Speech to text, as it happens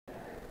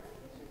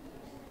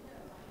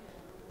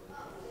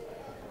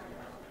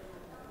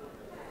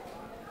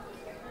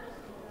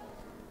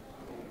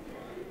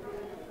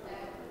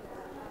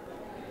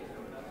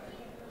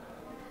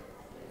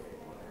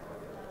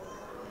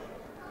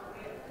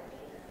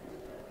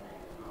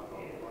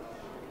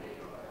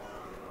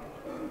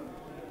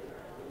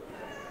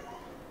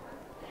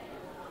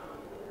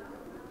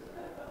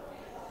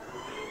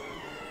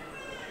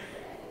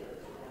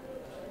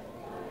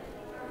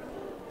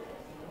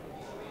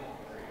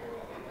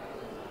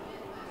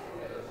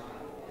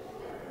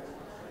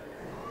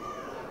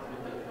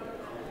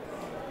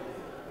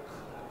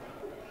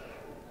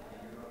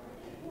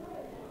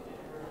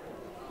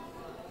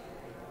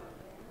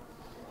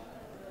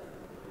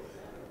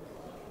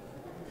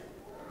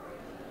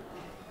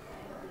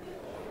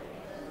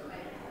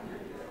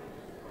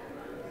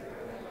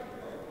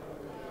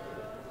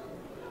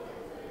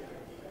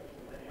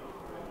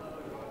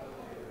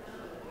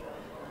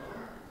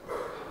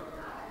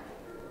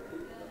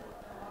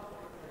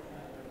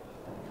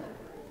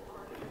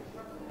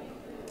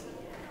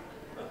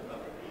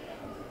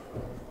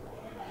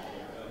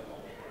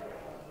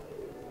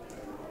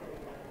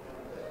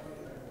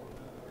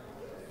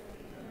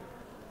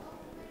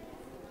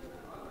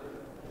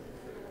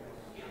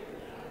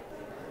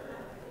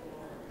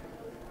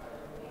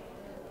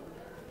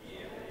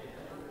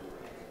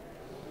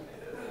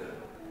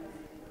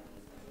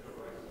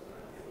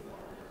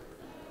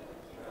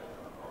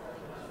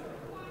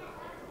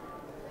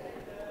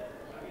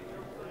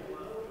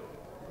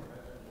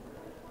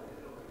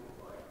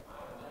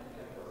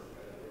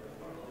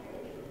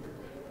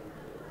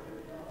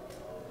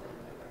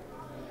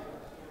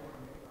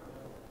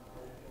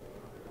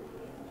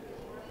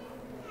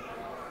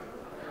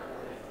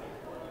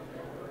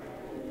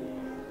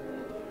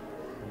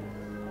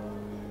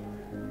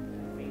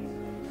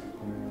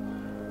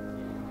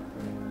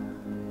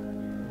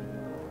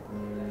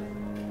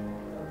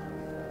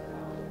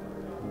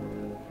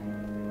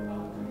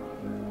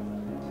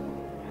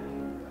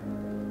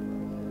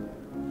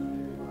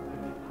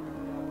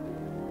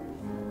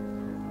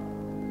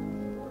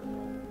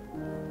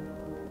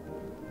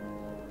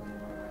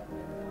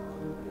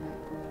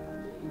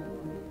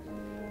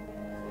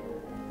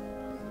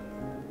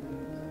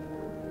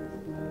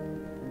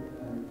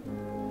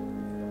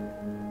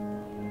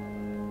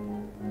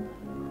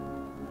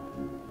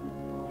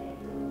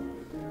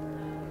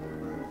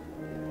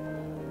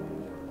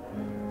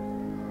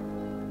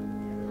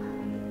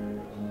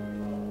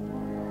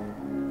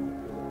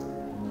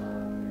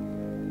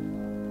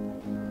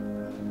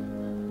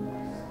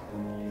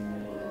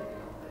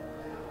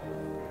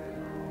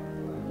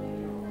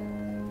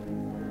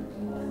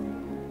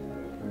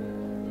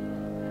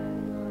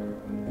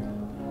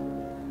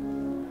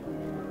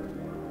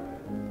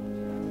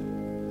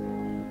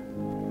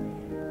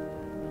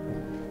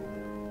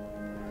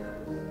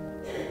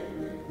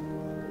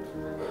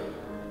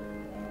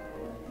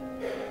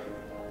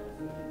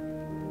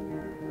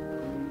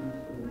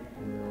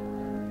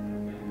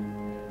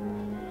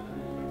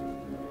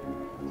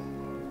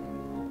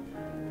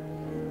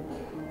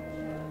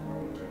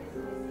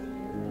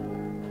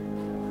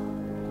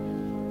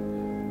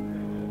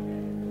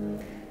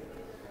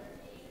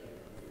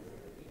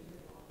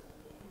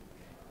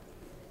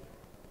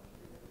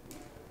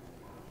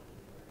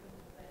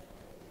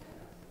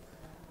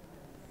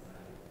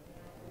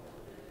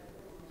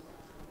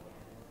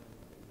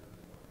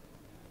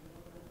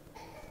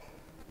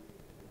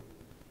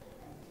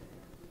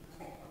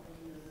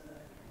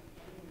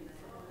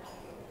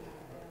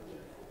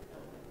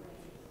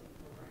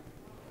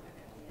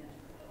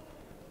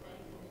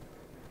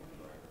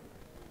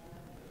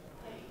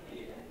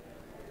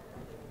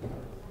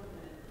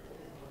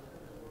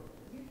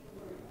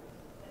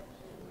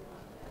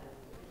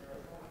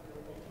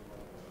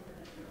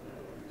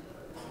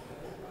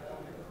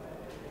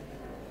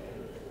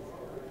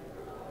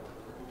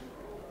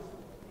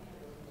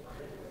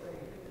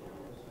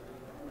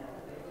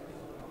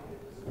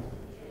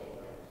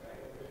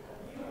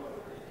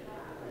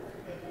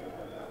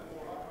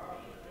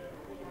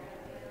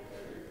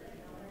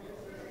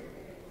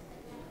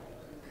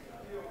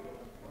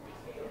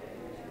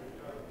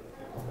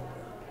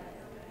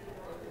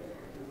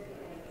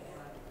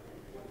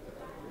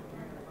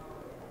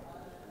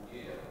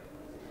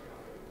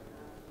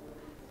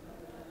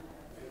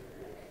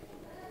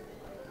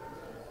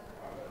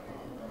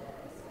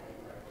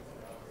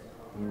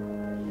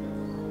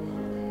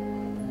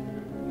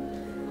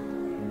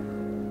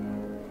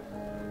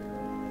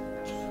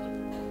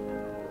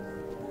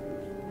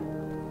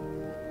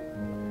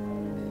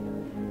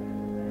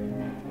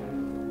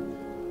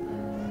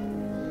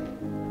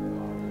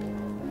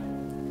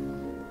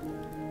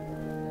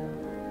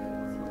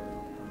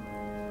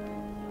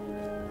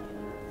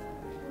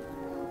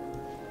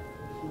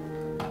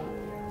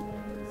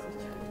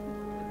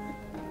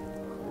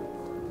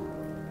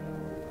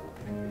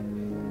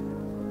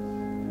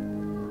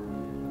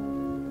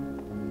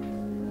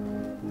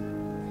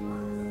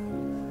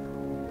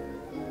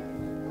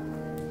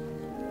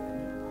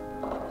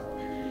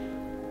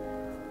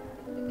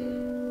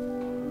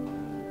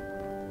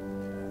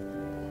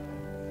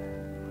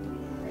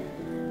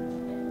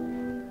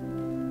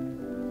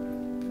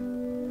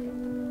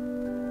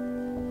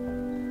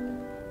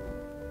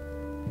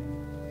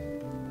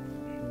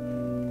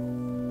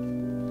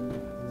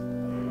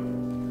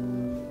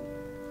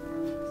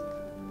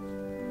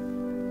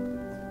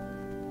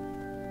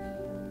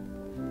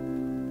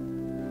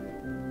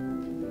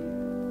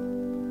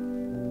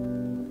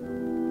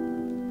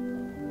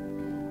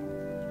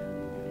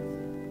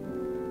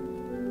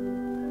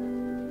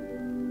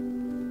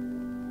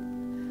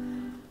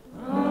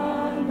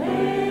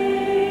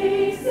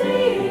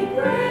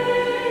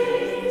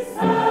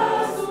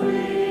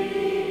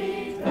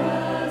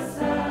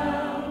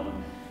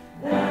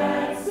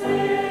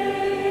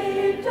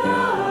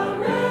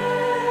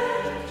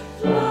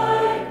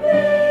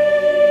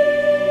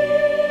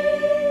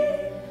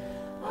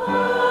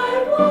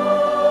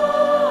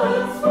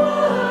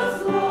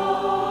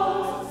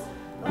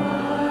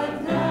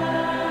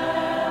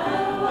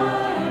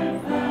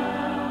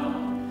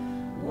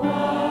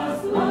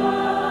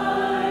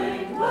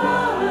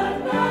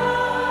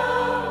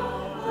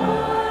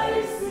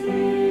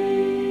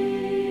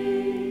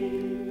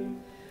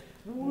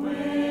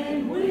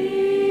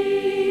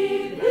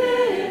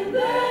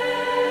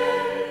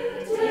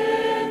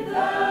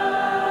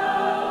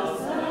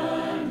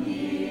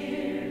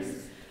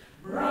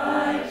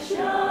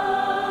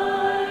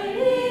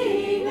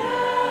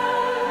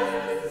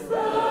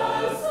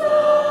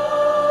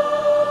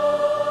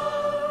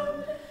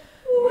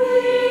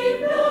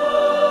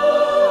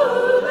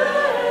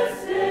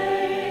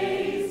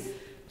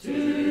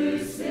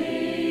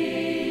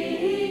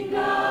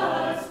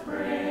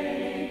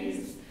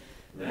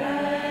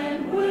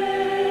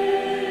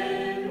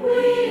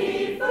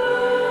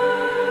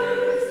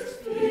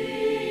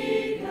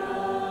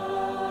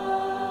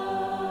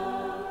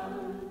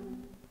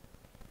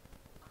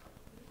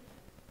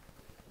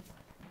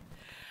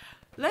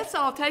let's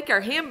all take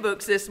our hymn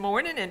books this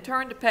morning and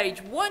turn to page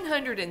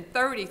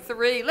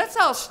 133. Let's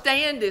all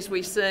stand as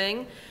we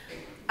sing.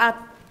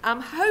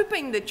 I'm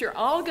hoping that you're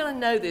all going to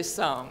know this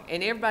song,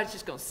 and everybody's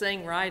just going to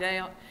sing right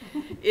out.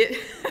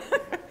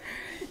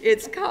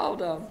 It's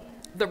called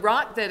The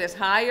Rock That Is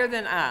Higher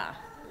Than I.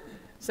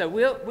 So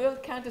we'll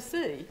kind of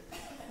see.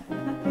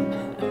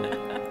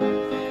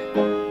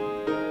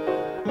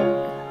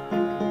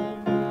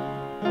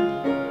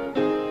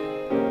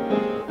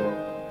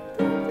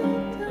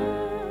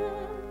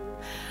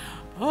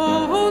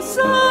 Oh,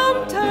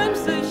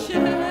 sometimes the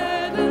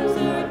shadows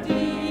are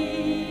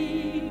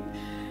deep,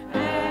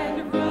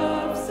 and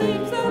rough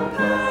seems the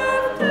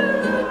path to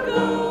the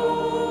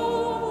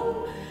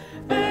goal,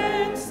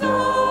 and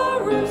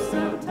sorrow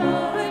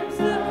sometimes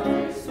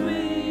the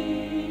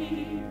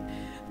sweet,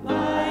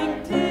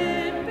 like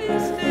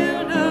tempest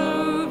down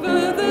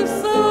over the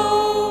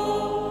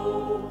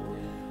soul.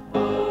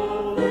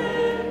 Oh,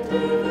 then to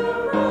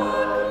the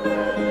rock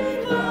let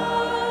me fly,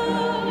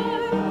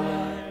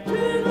 to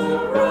the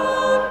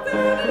rock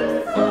that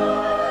is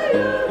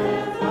higher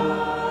than I.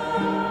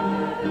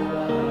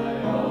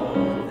 Oh,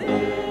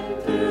 then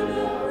to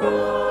the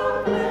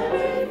rock let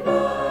me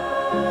fly,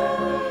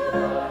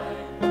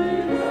 to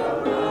the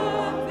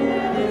rock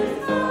that is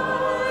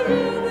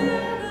higher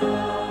than I.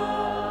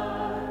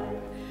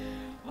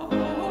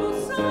 Oh,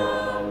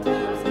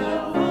 sometimes I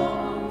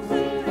long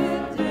to the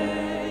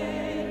day,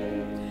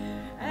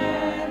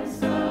 and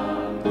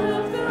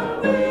sometimes I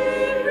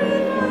weary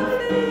my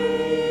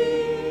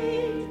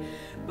feet,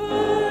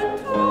 but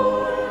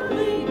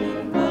toiling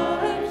in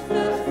life's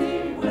dusty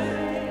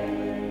way,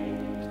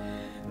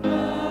 the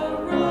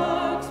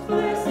rock's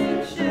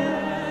blessed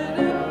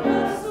shadow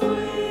was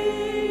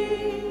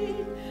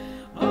sweet.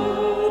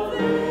 Oh,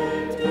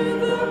 then to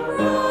the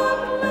rock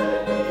let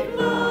me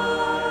fly,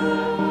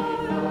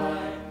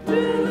 to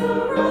the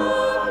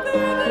rock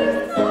that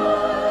is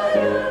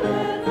higher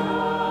than I.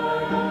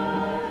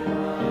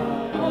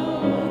 Oh,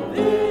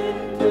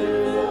 then to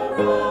the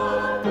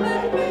rock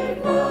let me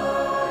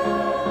fly,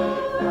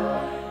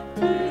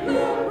 to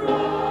the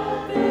rock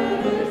that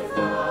is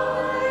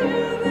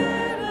higher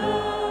than I.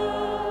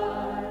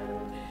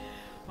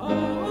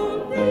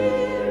 Oh,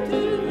 near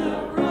to the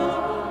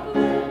rock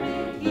let me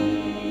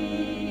keep,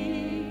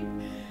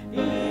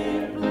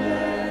 if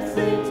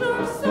blessings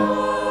or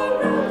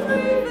sorrows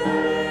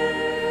prevail,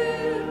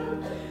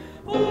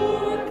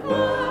 or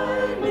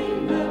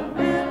climbing the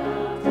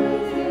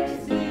mountains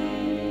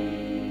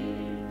steep,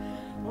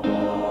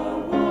 or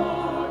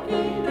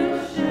walking the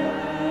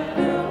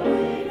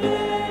shadowy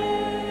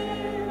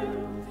vale.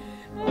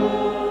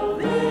 Oh,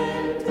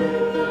 then to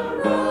the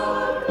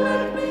rock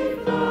let me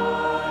fly,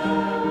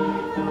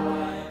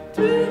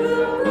 to the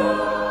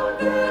rock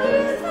that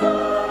is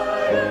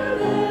higher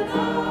than I.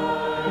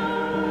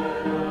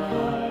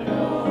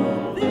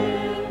 Oh,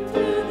 then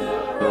to the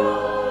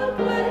rock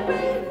let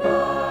me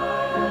fly,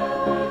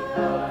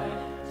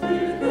 to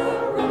the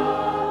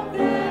rock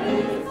that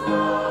is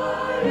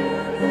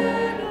higher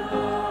than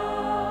I.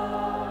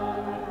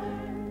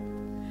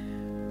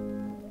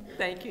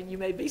 Thank you, and you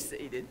may be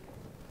seated.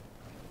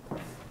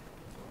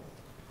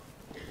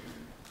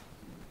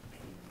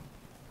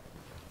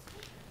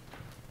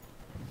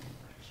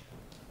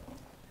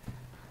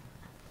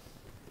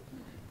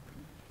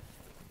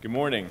 Good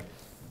morning.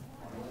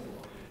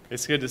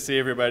 It's good to see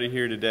everybody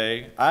here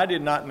today. I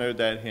did not know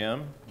that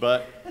hymn,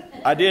 but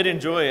I did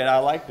enjoy it. I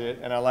liked it,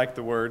 and I liked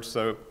the words,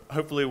 so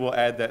hopefully we'll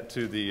add that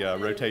to the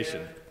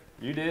rotation.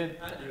 You did?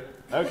 I did.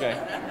 Okay.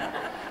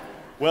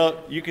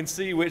 Well, you can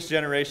see which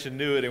generation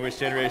knew it and which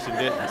generation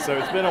didn't. So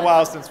it's been a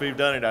while since we've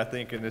done it, I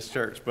think, in this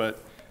church,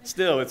 but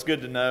still, it's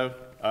good to know.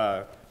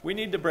 We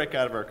need to break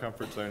out of our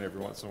comfort zone every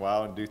once in a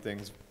while and do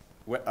things.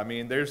 I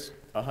mean, there's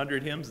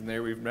 100 hymns in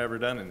there we've never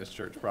done in this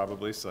church,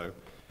 probably, so.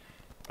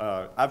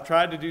 I've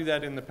tried to do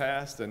that in the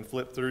past and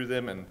flip through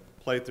them and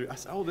play through. I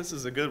said, oh, this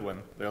is a good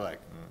one. They're like,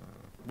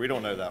 we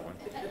don't know that one.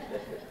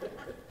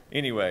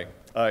 Anyway,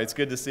 it's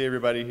good to see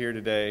everybody here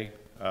today,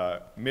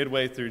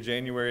 midway through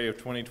January of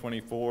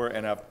 2024,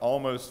 and I've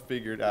almost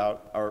figured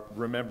out or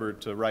remembered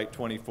to write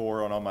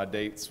 24 on all my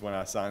dates when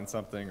I sign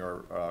something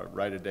or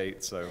write a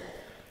date, so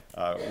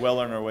well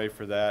on our way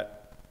for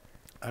that.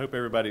 I hope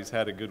everybody's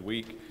had a good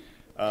week.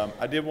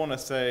 I did want to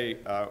say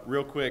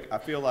real quick, I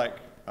feel like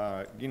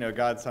you know,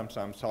 God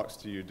sometimes talks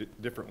to you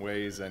different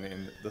ways, and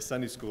in the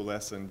Sunday school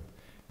lesson,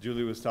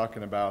 Julie was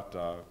talking about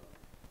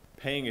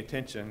paying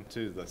attention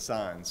to the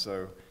signs.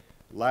 So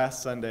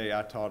last Sunday,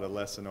 I taught a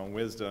lesson on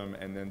wisdom,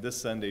 and then this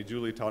Sunday,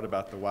 Julie taught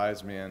about the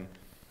wise men.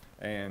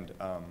 And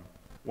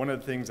one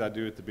of the things I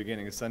do at the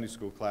beginning of Sunday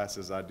school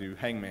classes, I do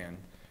hangman.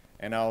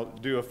 And I'll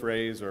do a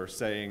phrase or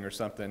saying or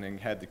something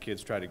and have the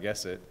kids try to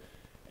guess it.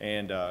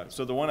 And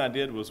so the one I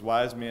did was,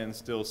 wise men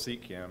still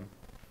seek him.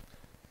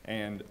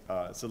 And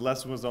so the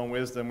lesson was on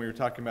wisdom. We were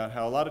talking about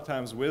how a lot of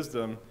times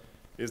wisdom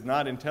is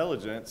not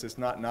intelligence, it's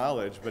not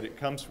knowledge, but it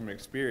comes from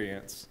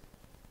experience.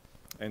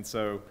 And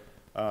so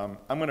I'm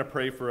going to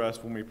pray for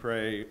us when we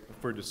pray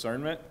for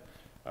discernment.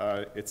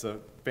 It's a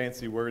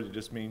fancy word that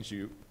just means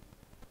you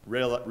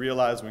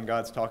realize when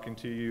God's talking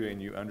to you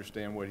and you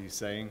understand what he's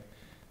saying.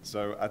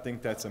 So I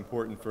think that's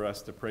important for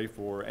us to pray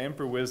for, and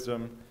for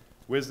wisdom.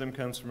 Wisdom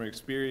comes from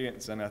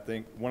experience, and I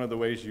think one of the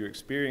ways you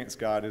experience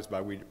God is by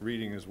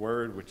reading his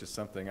word, which is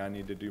something I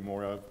need to do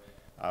more of.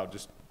 I'll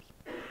just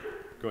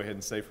go ahead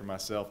and say for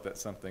myself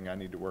that's something I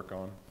need to work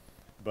on.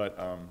 But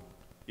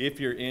if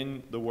you're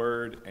in the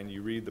word and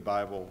you read the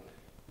Bible,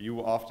 you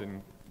will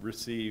often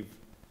receive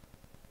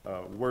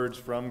words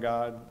from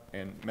God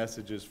and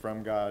messages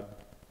from God,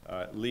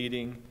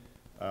 leading,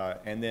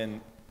 and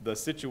then the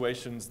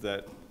situations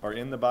that are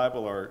in the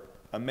Bible are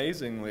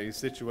amazingly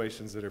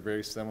situations that are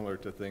very similar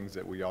to things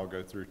that we all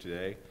go through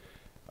today.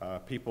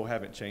 People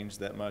haven't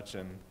changed that much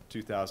in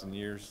 2,000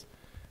 years.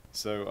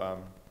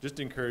 So just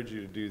encourage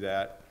you to do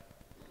that.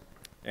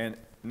 And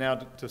now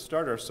to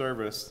start our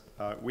service,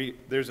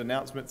 there's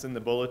announcements in the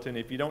bulletin.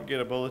 If you don't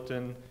get a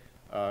bulletin,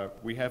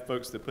 we have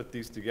folks that put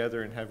these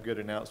together and have good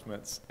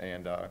announcements.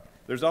 And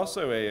there's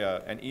also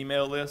an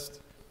email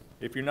list.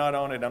 If you're not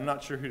on it, I'm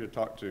not sure who to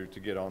talk to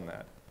get on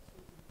that.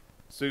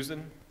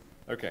 Susan?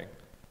 Okay.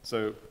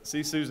 So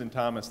see Susan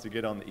Thomas to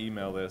get on the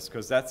email list,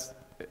 because that's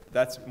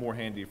more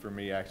handy for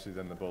me actually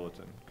than the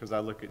bulletin, because I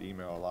look at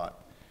email a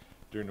lot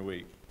during the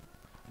week.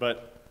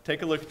 But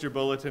take a look at your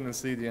bulletin and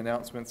see the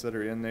announcements that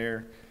are in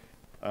there.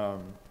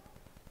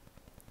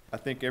 I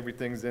think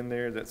everything's in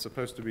there that's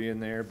supposed to be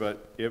in there,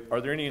 but are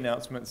there any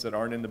announcements that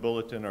aren't in the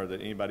bulletin or that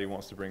anybody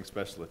wants to bring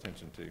special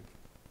attention to?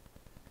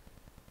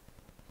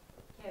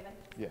 Kevin?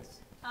 Yes.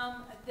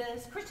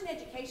 The Christian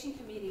Education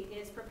Committee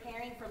is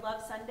preparing for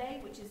Love Sunday,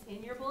 which is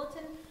in your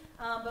bulletin.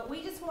 But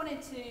we just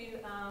wanted to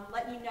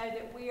let you know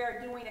that we are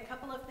doing a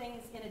couple of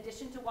things in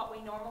addition to what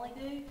we normally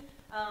do.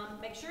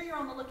 Make sure you're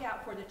on the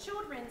lookout for the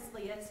children's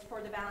list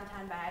for the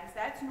Valentine bags.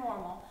 That's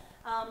normal.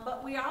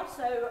 But we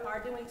also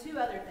are doing two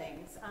other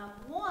things.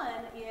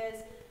 One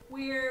is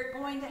we're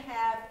going to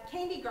have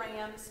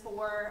candygrams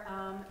for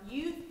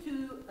youth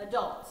to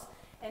adults.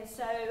 And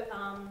so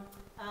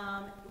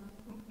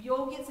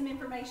you'll get some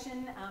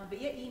information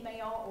via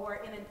email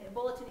or in a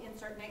bulletin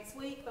insert next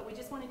week, but we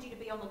just wanted you to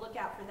be on the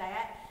lookout for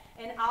that.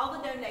 And all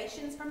the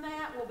donations from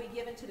that will be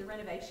given to the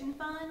renovation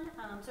fund.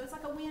 So it's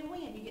like a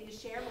win-win. You get to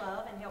share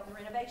love and help the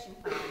renovation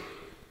fund.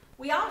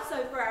 We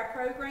also, for our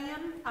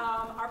program,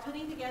 are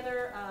putting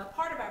together,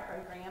 part of our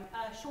program,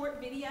 a short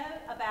video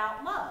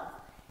about love.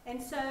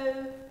 And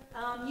so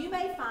you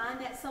may find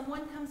that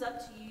someone comes up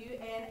to you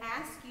and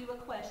asks you a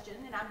question,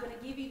 and I'm going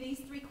to give you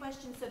these 3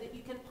 questions so that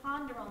you can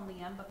ponder on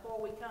them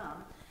before we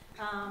come,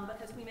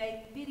 because we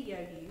may video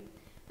you.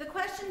 The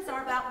questions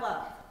are about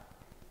love.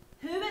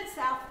 Who at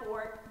South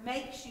Fork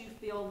makes you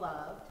feel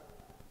loved?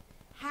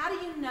 How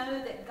do you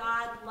know that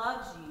God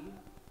loves you?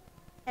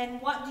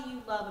 And what do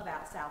you love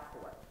about South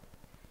Fork?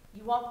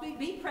 You won't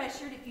be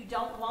pressured if you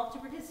don't want to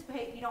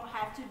participate. You don't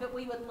have to, but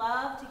we would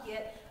love to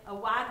get a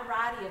wide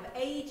variety of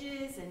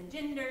ages and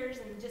genders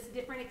and just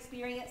different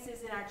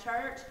experiences in our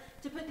church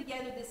to put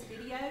together this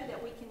video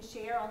that we can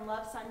share on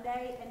Love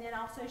Sunday, and then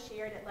also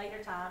share it at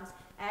later times,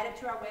 add it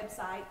to our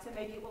website, so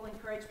maybe it will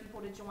encourage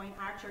people to join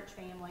our church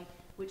family,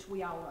 which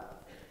we all love.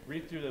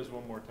 Read through those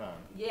one more time.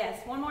 Yes,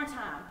 one more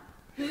time.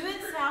 Who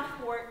at South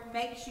Fork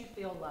makes you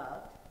feel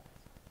loved?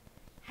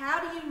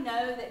 How do you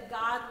know that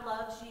God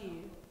loves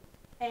you?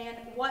 And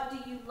what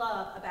do you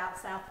love about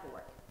South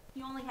Fork?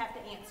 You only have to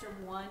answer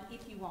one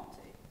if you want to.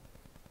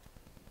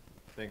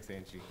 Thanks,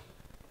 Angie.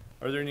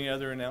 Are there any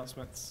other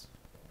announcements?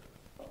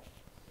 The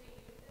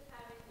youth is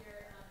having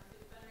their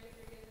soup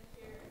fundraiser again this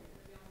year. It's going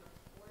to be on the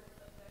 4th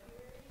of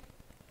February.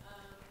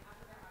 I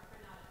forgot my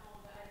printout at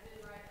home, but I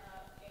did write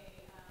up a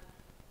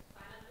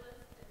sign-up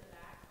list in the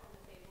back on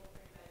the table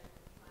for anybody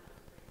to sign up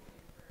to bring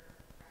in for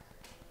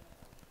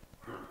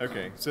crackers.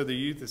 Okay, so the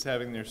youth is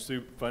having their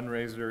soup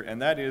fundraiser,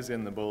 and that is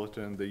in the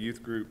bulletin, the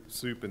youth group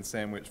soup and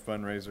sandwich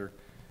fundraiser.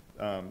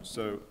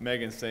 So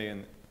Megan's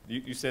saying,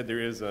 you said there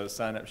is a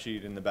sign-up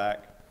sheet in the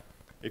back.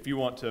 If you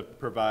want to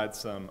provide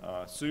some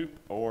soup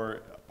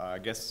or I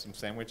guess some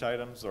sandwich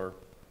items, or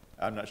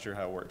I'm not sure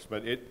how it works,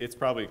 but it's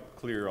probably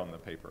clear on the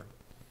paper.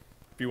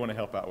 If you want to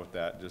help out with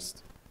that,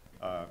 just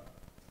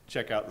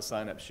check out the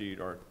sign-up sheet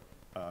or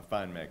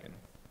find Megan.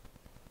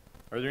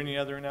 Are there any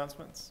other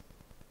announcements?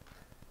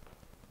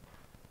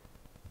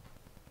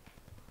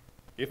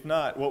 If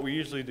not, what we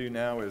usually do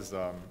now is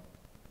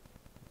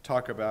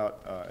talk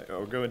about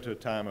or go into a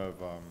time of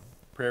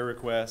prayer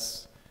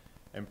requests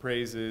and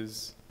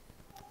praises.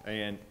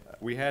 And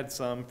we had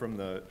some from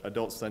the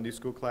adult Sunday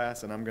school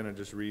class, and I'm going to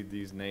just read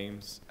these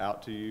names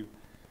out to you.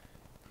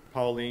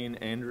 Pauline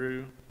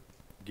Andrew,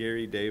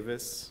 Gary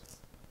Davis,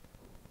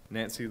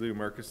 Nancy Lou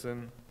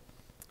Murkison,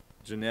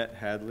 Jeanette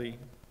Hadley,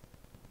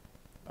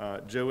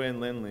 Joanne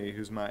Lindley,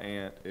 who's my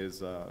aunt,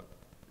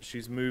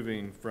 she's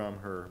moving from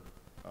her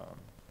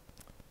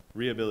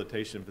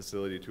rehabilitation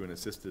facility to an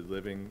assisted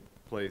living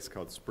place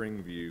called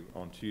Springview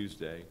on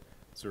Tuesday.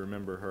 So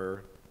remember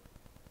her.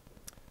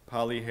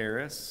 Polly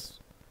Harris,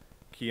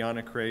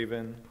 Kiana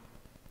Craven,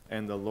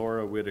 and the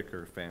Laura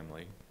Whitaker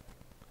family.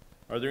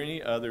 Are there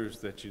any others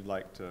that you'd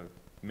like to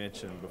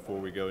mention before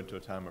we go into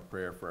a time of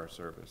prayer for our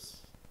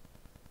service?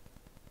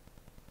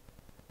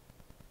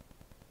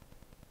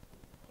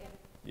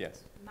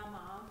 Yes. My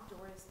mom,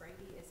 Doris Brady,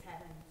 is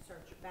having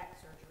back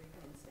surgery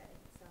Wednesday,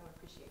 so I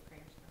appreciate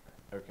prayers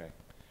for her. Okay.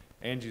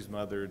 Angie's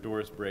mother,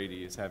 Doris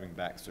Brady, is having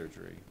back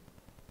surgery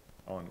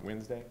on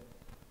Wednesday.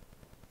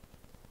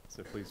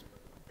 So please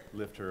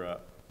lift her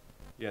up.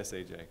 Yes,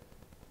 AJ.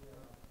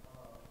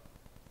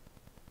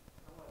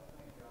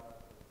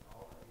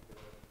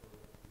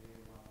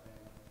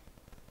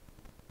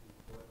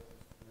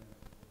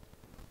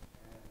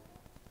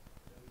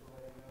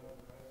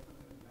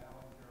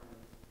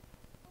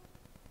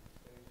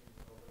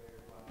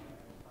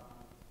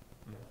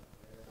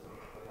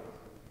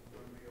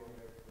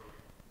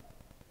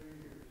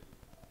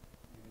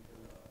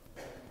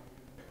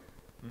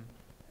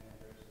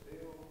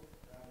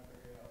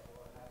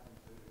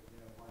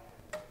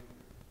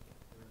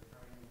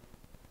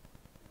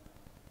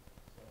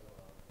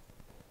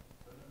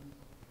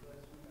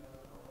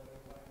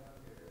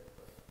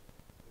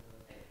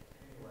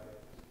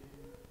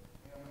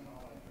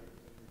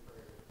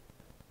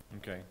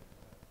 Okay.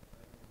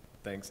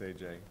 Thanks,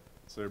 AJ.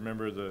 So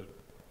remember the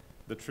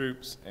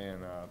troops and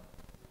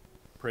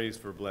praise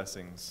for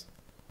blessings.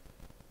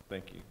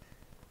 Thank you.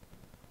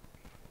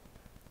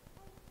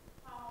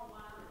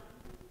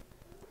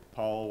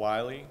 Paul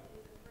Wiley.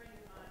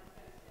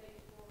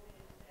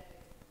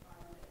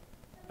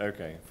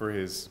 Okay, for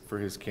his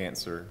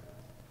cancer.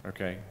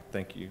 Okay,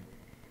 thank you.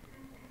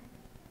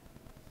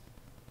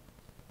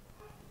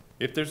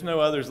 If there's no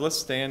others, let's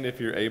stand if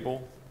you're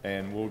able,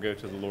 and we'll go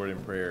to the Lord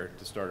in prayer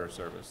to start our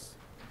service.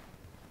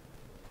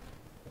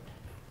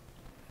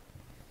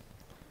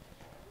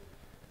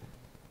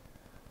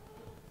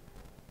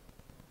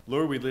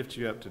 Lord, we lift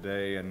you up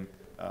today, and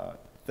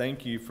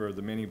thank you for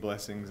the many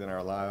blessings in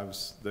our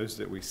lives, those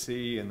that we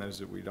see and those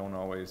that we don't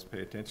always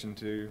pay attention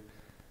to.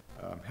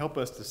 Help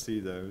us to see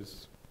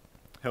those.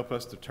 Help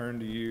us to turn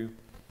to you,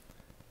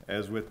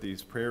 as with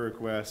these prayer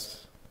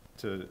requests,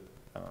 to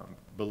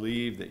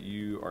believe that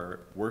you are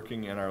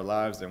working in our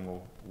lives and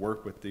will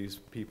work with these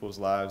people's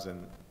lives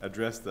and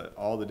address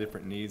all the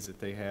different needs that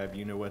they have.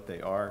 You know what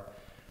they are.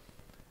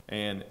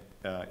 And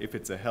if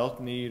it's a health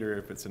need or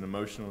if it's an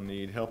emotional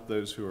need, help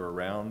those who are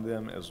around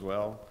them as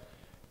well.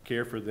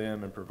 Care for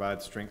them and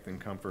provide strength and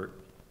comfort.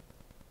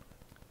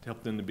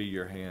 Help them to be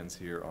your hands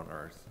here on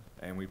earth.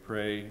 And we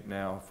pray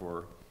now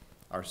for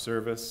our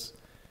service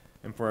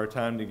and for our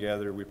time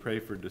together. We pray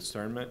for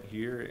discernment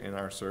here in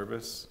our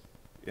service,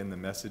 in the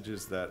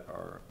messages that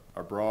are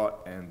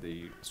brought and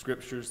the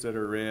scriptures that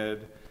are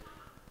read.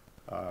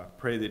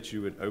 Pray that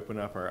you would open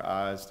up our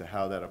eyes to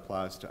how that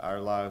applies to our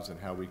lives and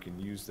how we can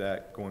use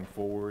that going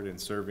forward in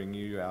serving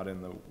you out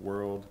in the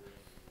world,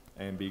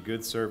 and be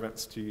good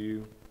servants to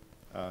you.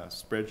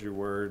 Spread your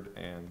word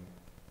and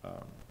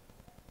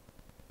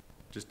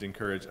just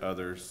encourage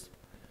others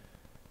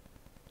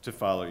to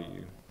follow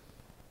you.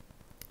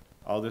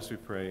 All this we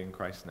pray in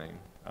Christ's name.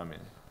 Amen.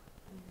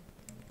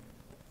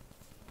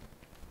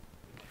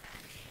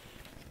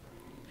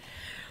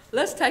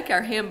 Let's take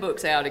our hymn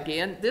books out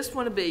again. This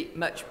one will be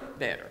much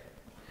better.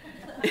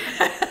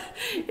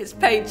 It's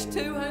page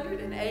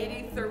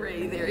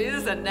 283. There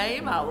is a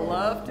name I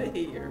love to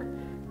hear.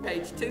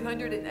 Page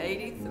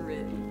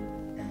 283.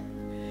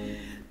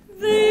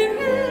 There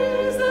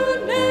is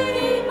a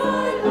name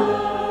I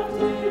love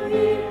to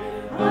hear.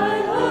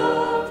 I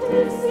love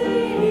to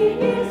sing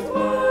His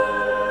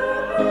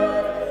word.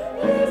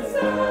 It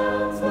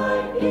sounds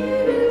like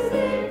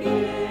music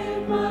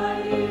in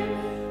my ear.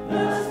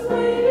 The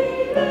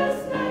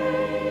sweetest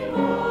name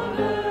on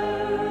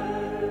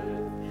earth.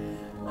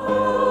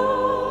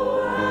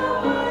 Oh,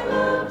 how I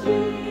love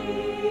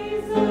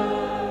Jesus.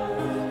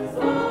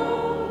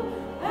 Oh,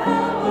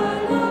 how I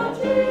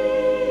love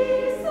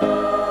Jesus.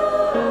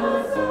 Oh,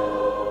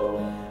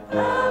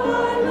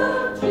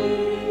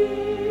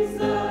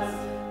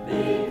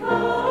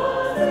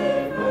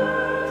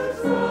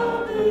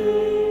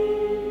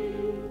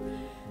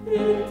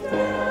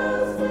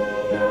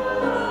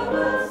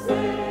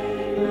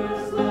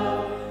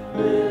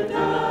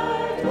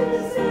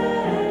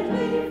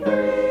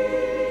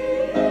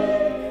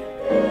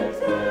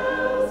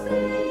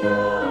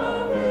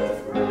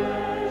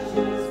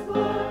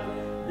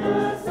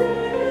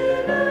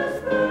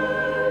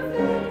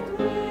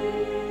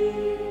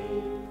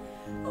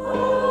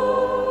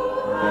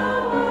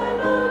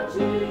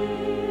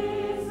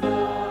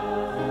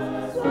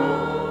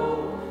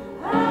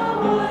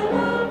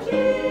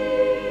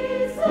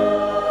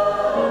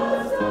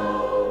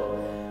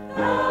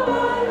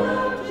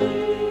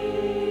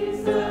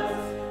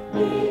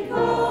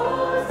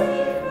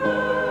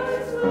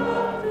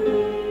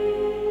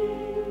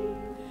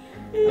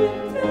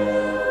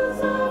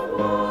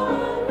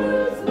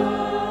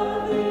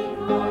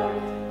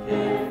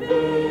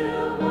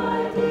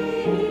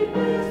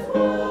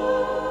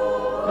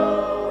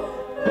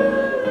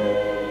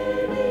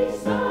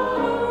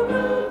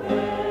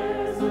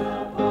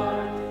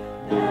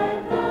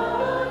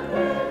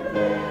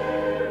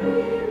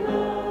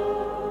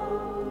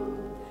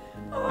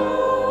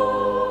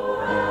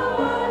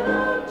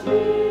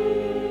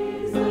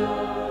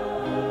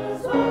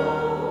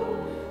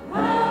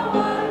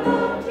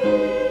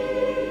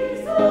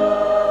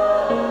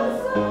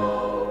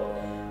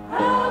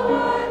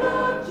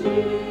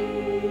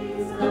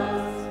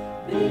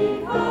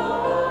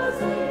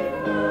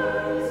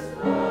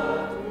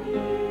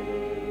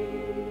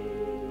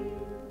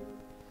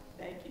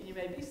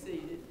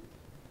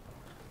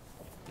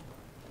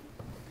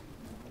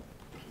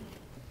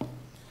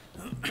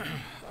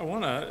 I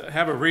want to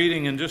have a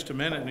reading in just a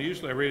minute, and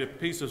usually I read a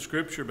piece of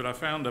scripture, but I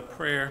found a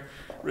prayer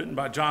written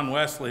by John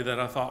Wesley that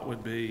I thought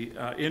would be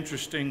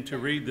interesting to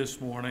read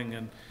this morning,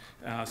 and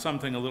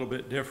something a little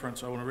bit different,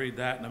 so I want to read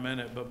that in a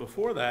minute. But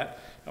before that,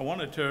 I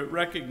wanted to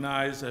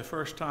recognize a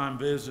first-time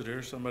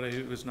visitor, somebody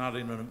who is not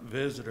even a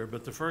visitor,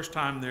 but the first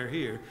time they're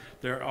here,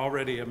 they're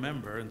already a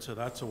member, and so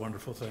that's a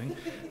wonderful thing.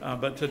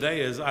 But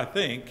today is, I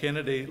think,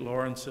 Kennedy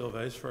Lauren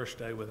Silve's first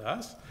day with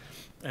us,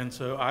 and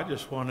so I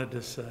just wanted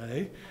to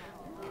say,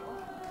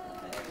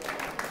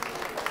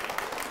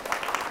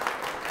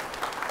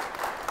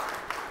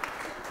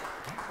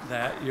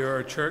 that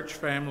your church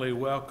family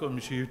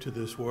welcomes you to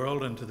this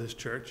world and to this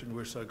church, and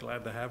we're so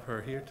glad to have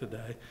her here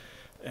today.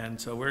 And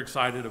so we're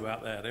excited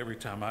about that every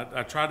time.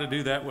 I try to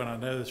do that when I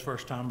know this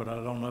first time, but I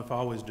don't know if I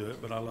always do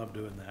it, but I love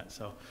doing that.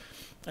 So,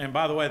 and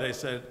by the way, they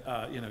said,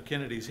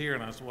 Kennedy's here,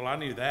 and I said, well, I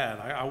knew that.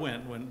 I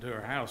went to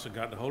her house and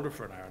got to hold her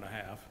for an hour and a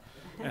half,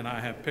 and I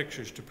have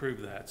pictures to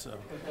prove that. So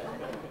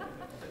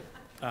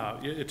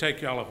it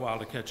take y'all a while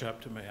to catch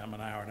up to me. I'm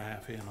an hour and a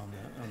half in on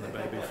the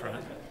baby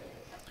front.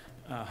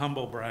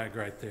 Humble brag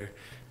right there.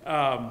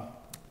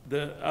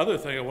 The other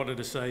thing I wanted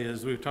to say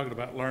is we were talking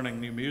about learning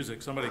new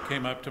music. Somebody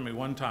came up to me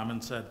one time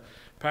and said,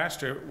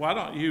 Pastor, why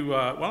don't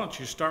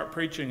you start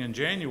preaching in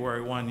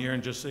January one year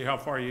and just see how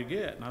far you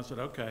get? And I said,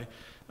 okay.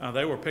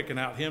 They were picking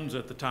out hymns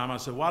at the time. I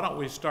said, why don't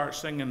we start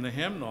singing the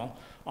hymnal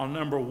on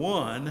number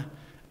 1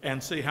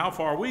 and see how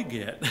far we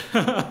get?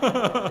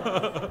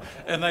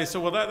 And they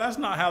said, well, that's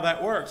not how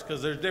that works,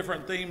 because there's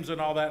different themes and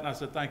all that. And I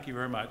said, thank you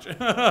very much.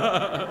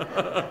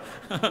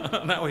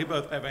 Now we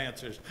both have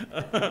answers.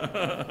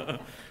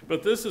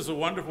 But this is a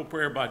wonderful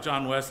prayer by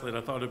John Wesley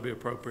that I thought would be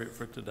appropriate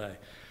for today.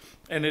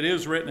 And it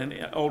is written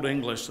in Old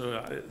English,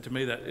 so to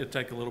me that it'd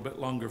take a little bit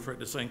longer for it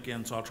to sink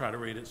in, so I'll try to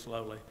read it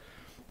slowly.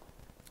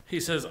 He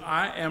says,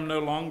 I am no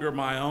longer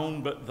my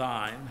own, but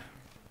thine.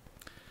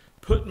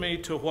 Put me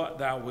to what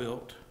thou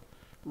wilt.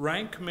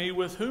 Rank me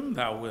with whom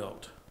thou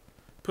wilt.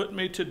 Put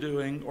me to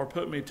doing or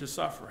put me to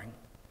suffering.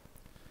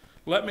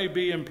 Let me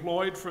be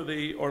employed for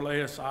thee or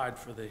lay aside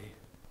for thee.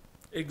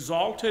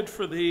 Exalted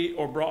for thee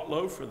or brought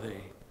low for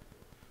thee.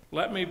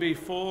 Let me be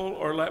full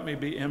or let me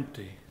be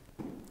empty.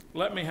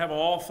 Let me have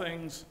all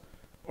things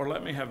or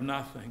let me have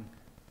nothing.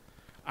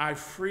 I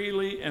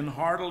freely and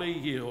heartily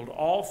yield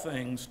all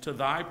things to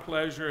thy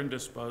pleasure and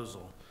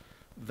disposal.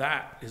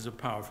 That is a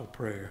powerful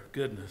prayer.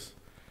 Goodness.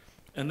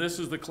 And this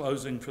is the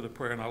closing for the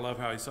prayer, and I love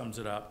how he sums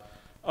it up.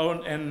 Oh,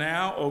 and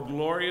now, O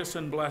glorious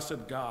and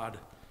blessed God,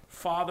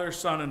 Father,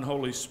 Son, and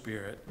Holy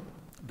Spirit,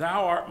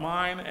 thou art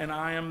mine and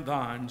I am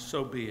thine,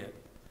 so be it.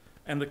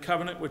 And the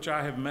covenant which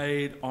I have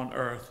made on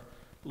earth,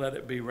 let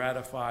it be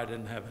ratified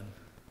in heaven.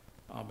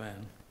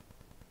 Amen.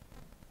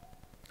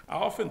 I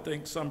often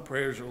think some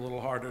prayers are a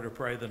little harder to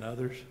pray than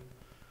others.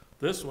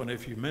 This one,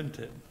 if you meant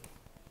it,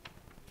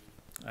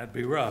 that'd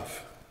be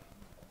rough.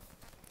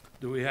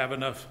 Do we have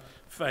enough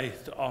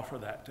faith to offer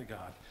that to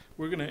God?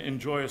 We're going to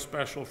enjoy a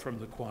special from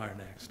the choir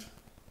next.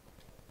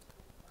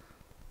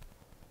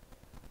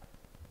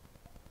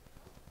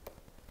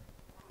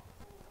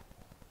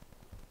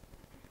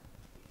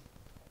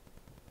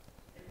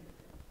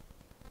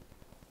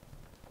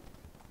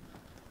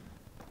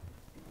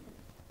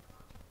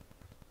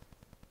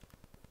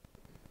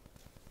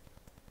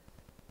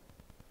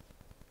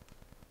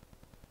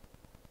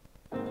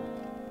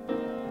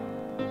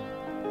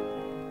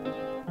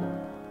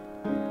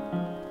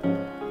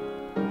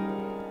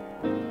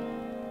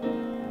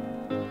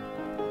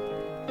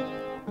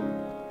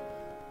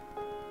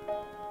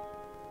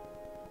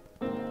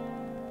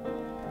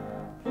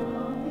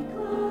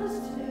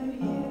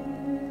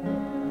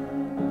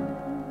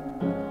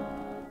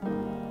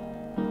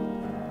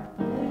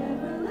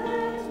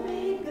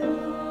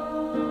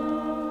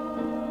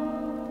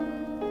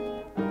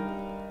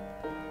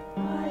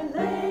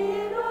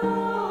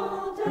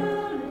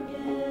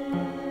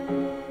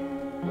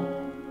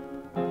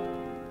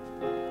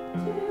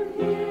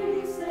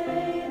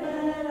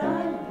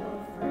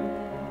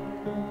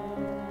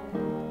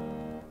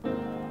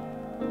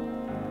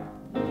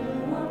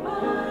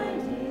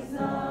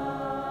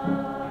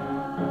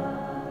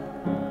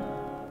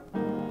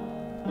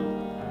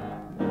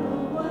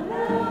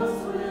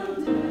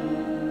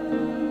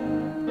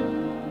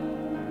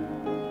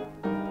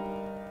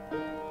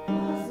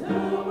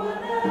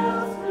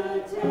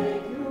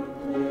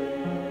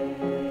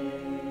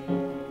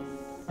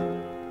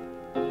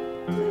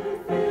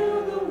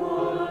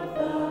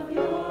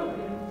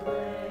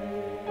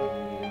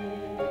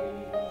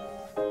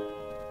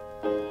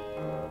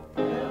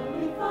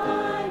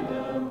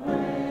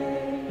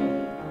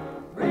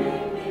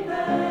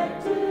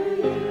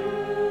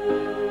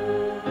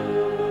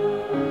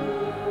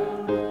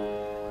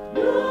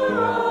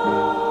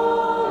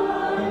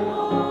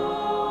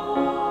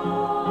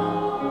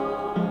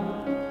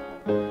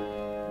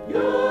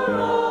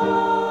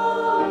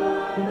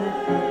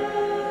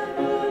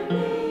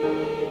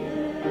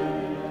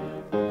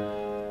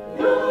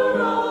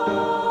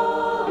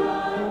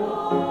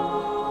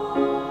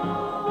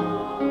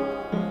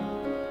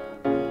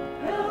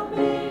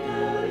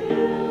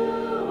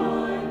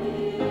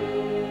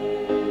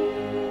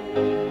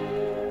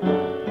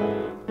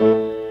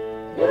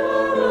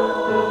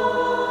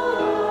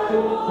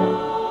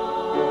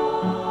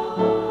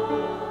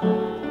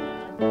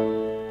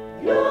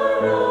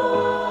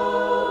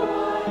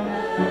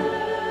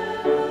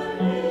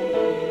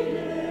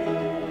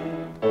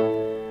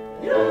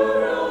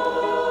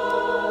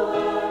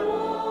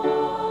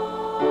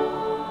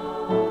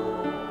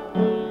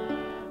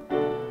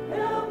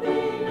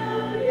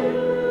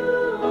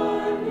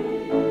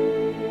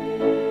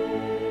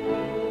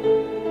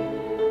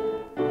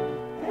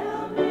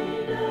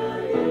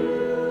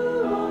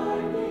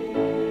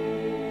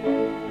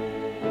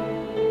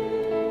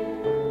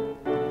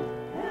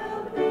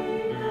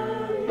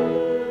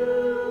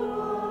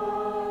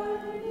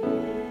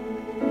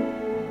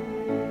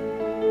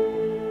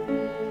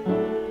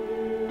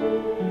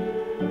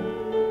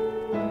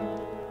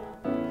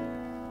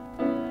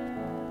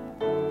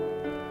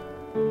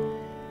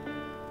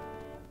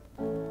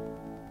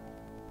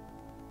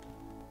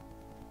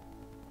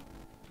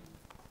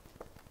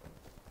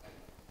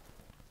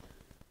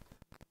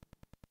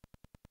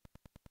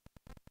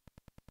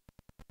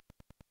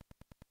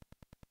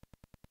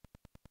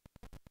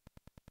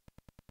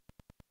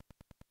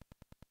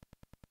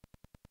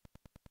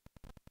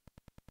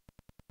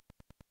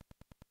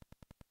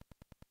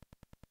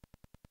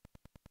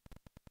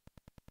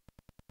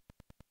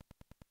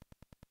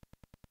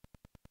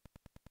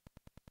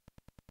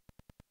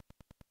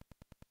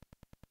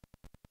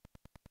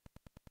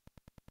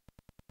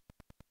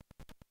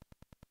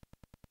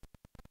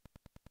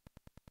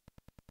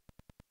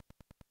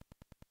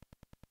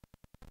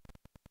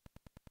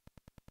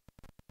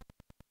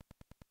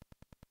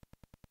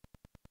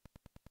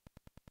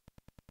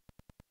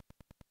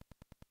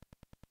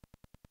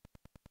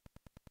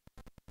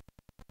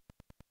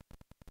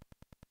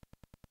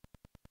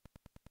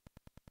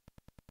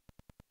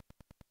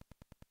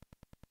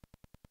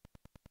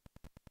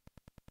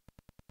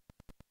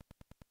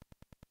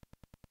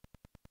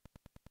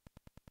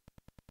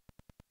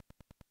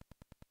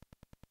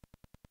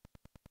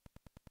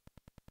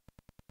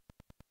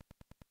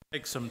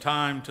 Take some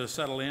time to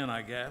settle in,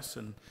 I guess,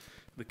 and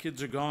the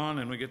kids are gone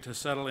and we get to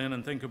settle in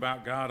and think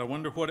about God. I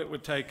wonder what it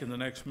would take in the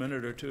next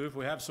minute or two if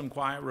we have some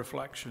quiet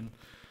reflection,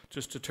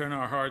 just to turn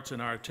our hearts and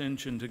our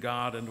attention to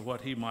God and to what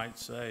He might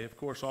say. Of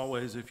course,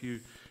 always, if you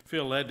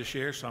feel led to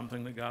share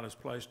something that God has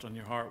placed on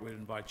your heart, we'd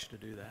invite you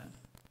to do that.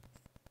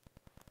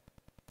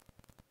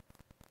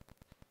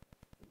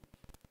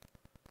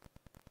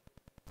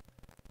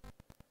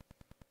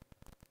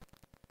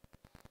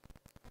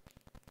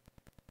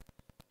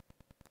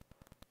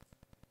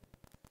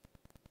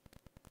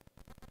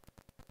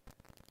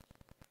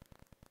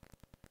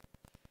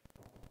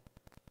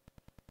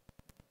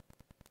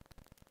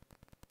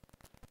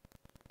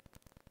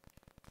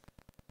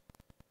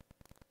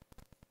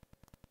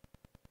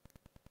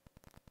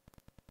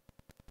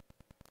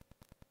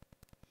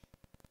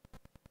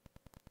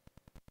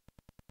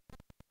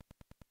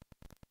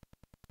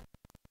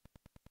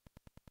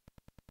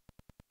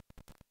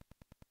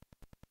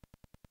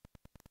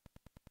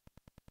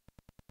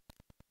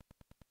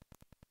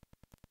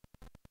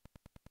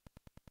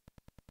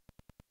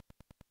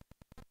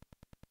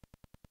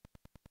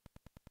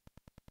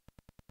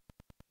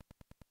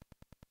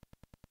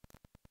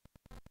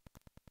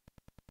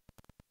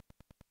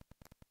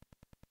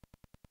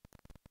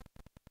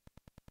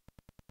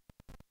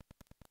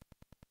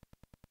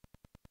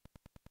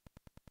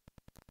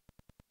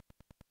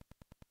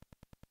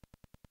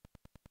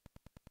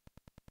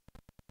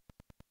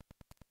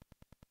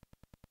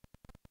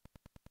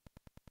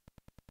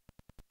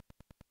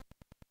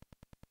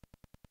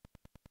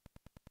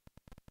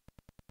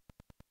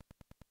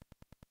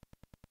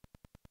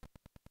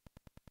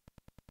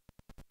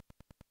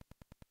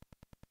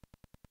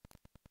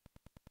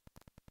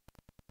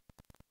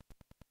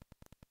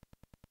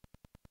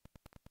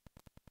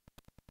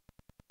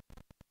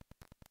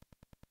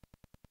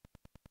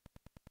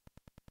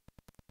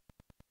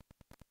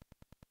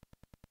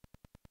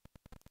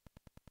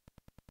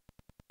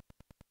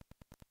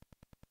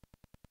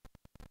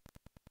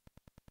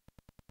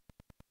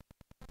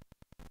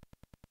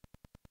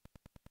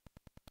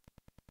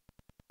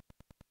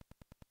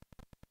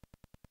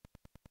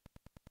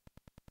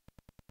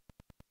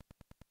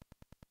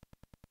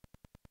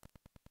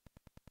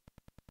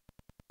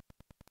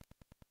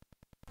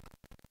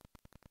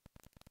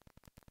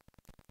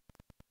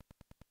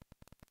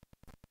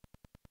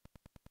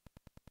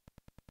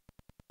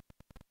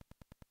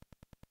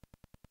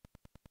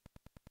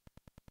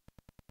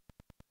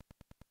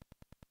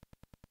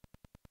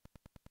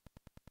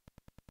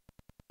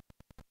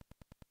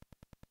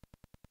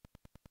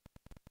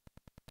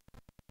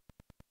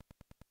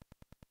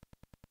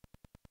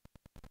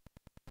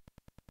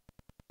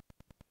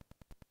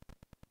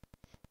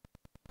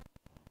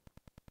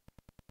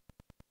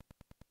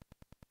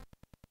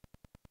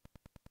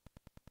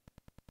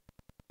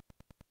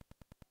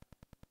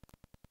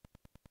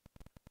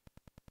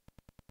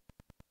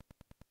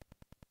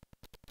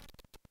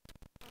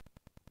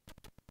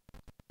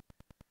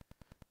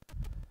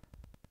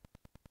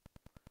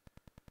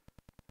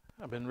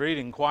 I've been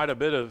reading quite a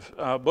bit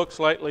of books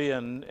lately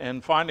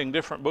and finding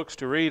different books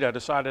to read. I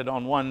decided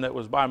on one that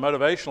was by a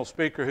motivational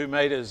speaker who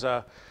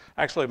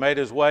actually made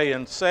his way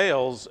in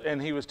sales,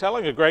 and he was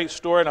telling a great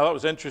story, and I thought it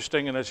was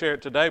interesting, and I share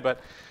it today. But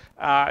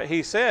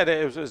he said,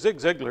 it was Zig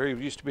Ziglar.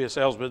 He used to be a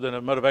salesman and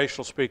a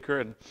motivational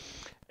speaker,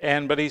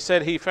 but he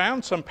said he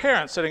found some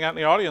parents sitting out in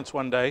the audience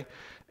one day,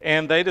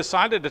 and they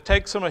decided to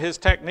take some of his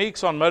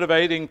techniques on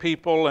motivating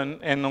people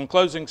and on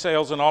closing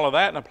sales and all of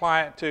that and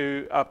apply it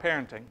to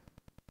parenting.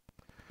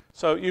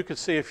 So you could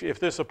see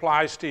if this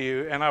applies to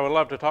you, and I would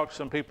love to talk to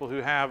some people who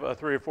have a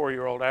 3 or 4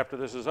 year old after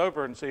this is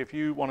over and see if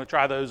you want to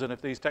try those and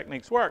if these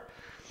techniques work.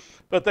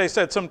 But they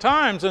said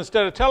sometimes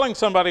instead of telling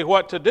somebody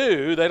what to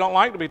do, they don't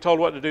like to be told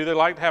what to do, they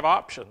like to have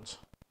options.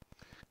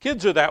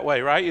 Kids are that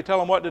way, right? You tell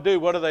them what to do,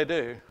 what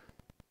do?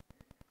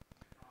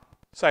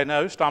 Say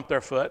no, stomp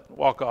their foot,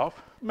 walk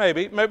off.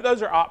 Maybe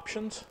those are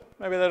options.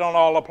 Maybe they don't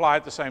all apply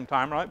at the same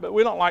time, right? But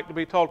we don't like to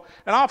be told.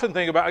 And I often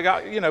think about,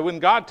 when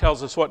God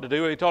tells us what to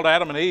do, He told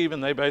Adam and Eve,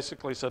 and they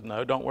basically said,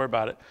 no, don't worry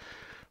about it.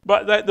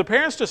 But the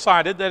parents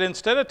decided that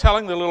instead of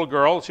telling the little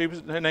girl,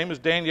 her name was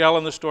Danielle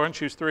in the story, and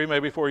she was 3,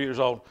 maybe 4 years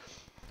old,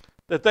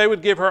 that they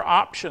would give her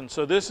options.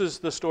 So this is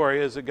the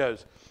story as it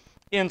goes.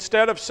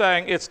 Instead of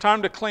saying, it's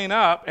time to clean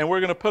up, and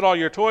we're going to put all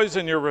your toys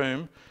in your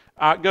room,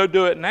 go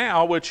do it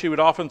now, which she would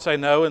often say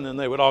no, and then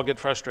they would all get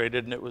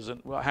frustrated, and it was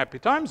happy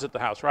times at the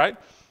house, right?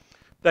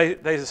 They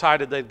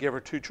decided they'd give her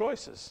 2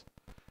 choices.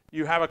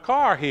 You have a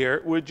car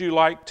here. Would you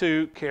like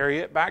to carry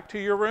it back to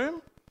your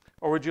room,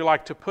 or would you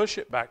like to push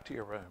it back to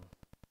your room?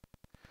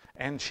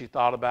 And she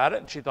thought about it,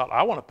 and she thought,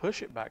 I want to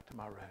push it back to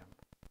my room.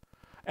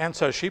 And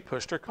so she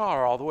pushed her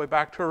car all the way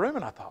back to her room,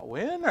 and I thought,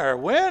 winner,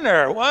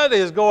 what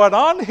is going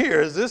on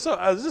here? Is this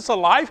a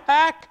life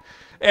hack?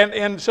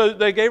 And so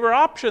they gave her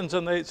options,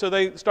 and so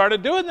they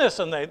started doing this,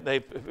 and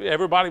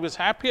everybody was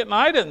happy at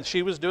night, and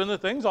she was doing the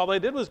things. All they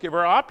did was give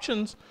her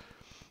options.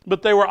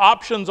 But they were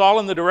options all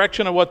in the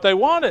direction of what they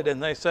wanted.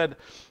 And they said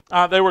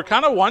they were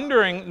kind of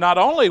wondering not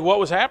only what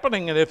was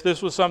happening and if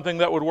this was something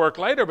that would work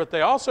later, but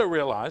they also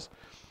realized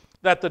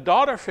that the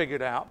daughter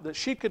figured out that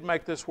she could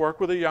make this work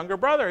with a younger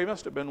brother. He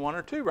must have been 1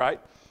 or 2, right?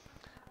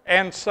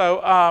 And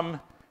so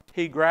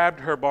he grabbed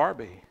her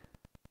Barbie,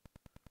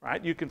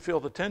 right? You can feel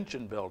the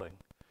tension building.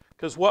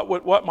 Because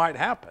what might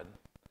happen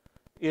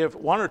if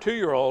 1 or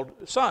 2-year-old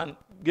son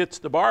gets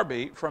the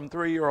Barbie from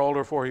 3-year-old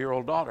or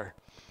 4-year-old daughter?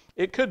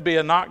 It could be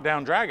a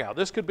knockdown, drag-out.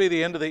 This could be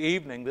the end of the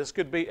evening. This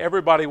could be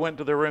everybody went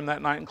to their room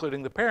that night,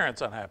 including the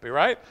parents, unhappy,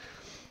 right?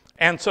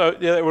 And so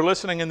they were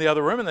listening in the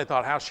other room, and they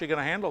thought, how's she going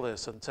to handle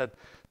this? And said,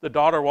 the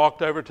daughter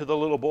walked over to the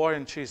little boy,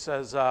 and she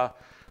says,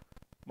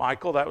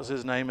 Michael, that was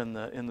his name in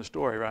the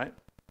story, right?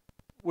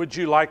 Would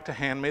you like to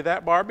hand me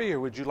that Barbie, or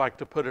would you like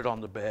to put it on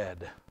the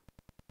bed?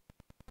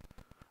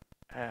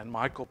 And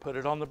Michael put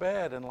it on the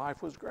bed, and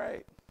life was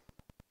great.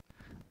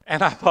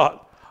 And I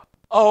thought,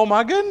 oh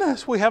my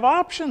goodness, we have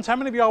options. How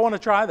many of y'all want to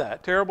try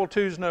that? Terrible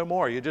twos no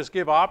more. You just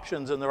give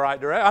options in the right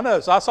direction. I know,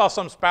 so I saw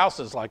some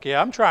spouses like,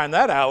 yeah, I'm trying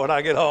that out when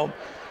I get home.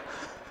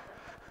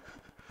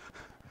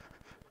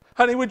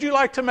 Honey, would you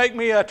like to make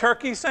me a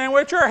turkey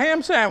sandwich or a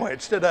ham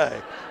sandwich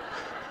today?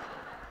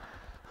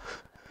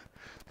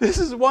 This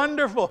is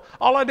wonderful.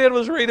 All I did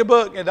was read a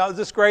book, and that was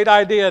this great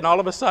idea, and all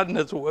of a sudden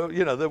it's,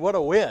 you know, what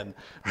a win,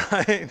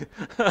 right?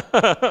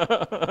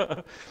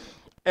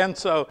 And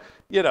so,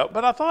 you know,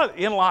 but I thought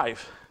in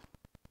life,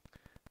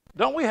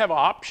 don't we have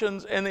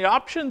options? And the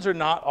options are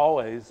not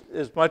always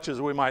as much as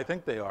we might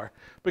think they are,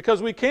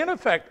 because we can't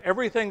affect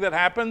everything that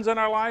happens in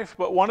our life,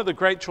 but one of the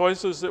great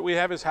choices that we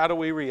have is how do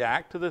we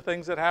react to the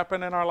things that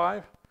happen in our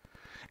life?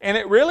 And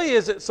it really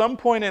is at some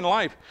point in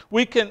life,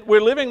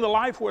 we're living the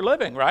life we're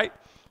living, right?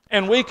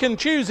 And we can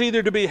choose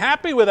either to be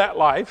happy with that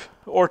life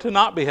or to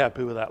not be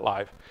happy with that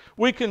life.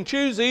 We can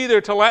choose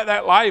either to let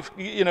that life,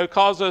 you know,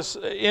 cause us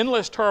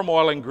endless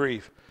turmoil and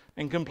grief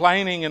and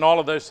complaining and all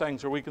of those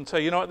things, or we can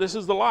say, you know what, this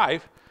is the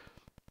life.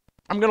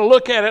 I'm going to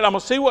look at it. I'm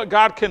going to see what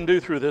God can do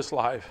through this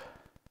life.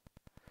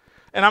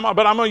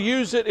 But I'm going to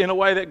use it in a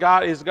way that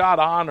God is God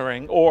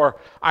honoring,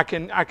 or I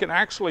can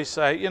actually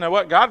say, you know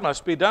what, God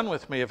must be done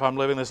with me if I'm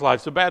living this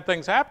life. So bad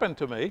things happen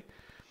to me.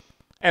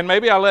 And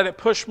maybe I let it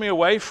push me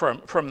away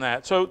from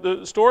that. So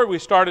the story we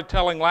started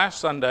telling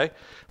last Sunday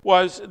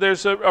was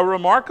there's a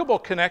remarkable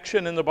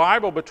connection in the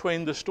Bible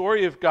between the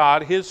story of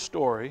God, His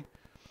story,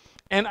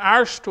 and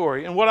our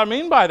story. And what I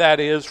mean by that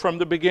is from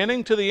the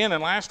beginning to the end,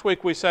 and last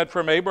week we said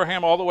from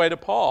Abraham all the way to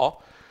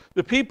Paul,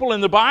 the people in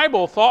the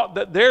Bible thought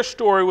that their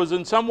story was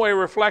in some way a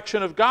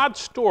reflection of God's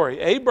story.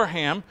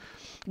 Abraham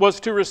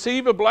was to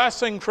receive a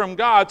blessing from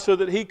God so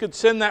that he could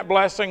send that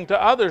blessing to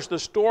others. The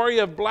story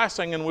of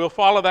blessing, and we'll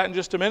follow that in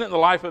just a minute in the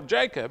life of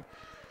Jacob,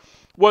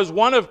 was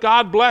one of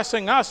God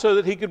blessing us so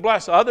that He could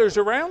bless others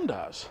around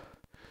us.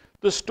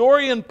 The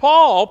story in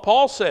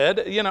Paul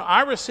said, you know,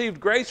 I received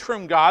grace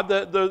from God.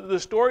 The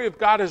story of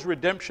God is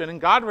redemption,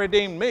 and God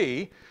redeemed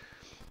me.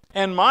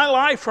 And my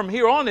life from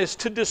here on is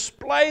to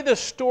display the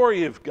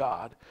story of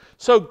God.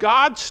 So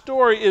God's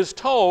story is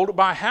told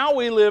by how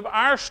we live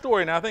our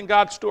story. And I think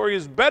God's story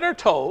is better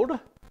told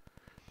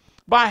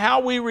by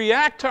how we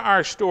react to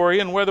our story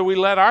and whether we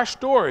let our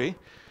story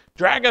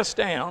drag us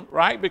down,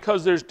 right?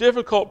 Because there's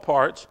difficult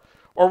parts,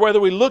 or whether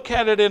we look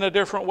at it in a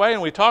different way.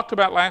 And we talked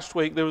about last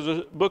week, there was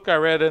a book I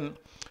read, and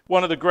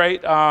one of the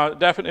great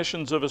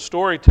definitions of a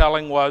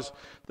storytelling was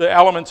the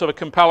elements of a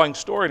compelling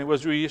story. And it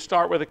was where you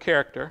start with a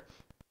character,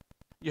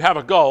 you have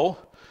a goal,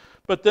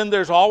 but then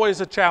there's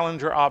always a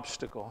challenge or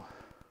obstacle.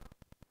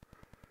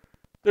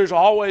 There's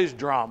always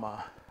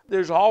drama.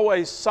 There's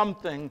always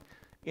something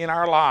in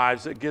our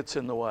lives that gets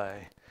in the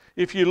way.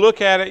 If you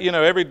look at it, you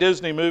know, every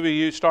Disney movie,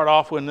 you start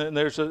off when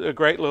there's a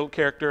great little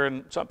character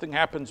and something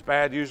happens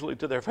bad, usually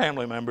to their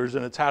family members,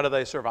 and it's how do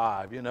they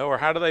survive, you know, or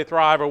how do they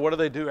thrive, or what do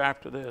they do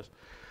after this?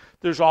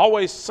 There's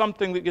always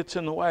something that gets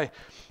in the way.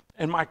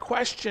 And my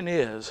question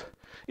is,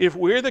 if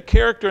we're the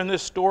character in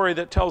this story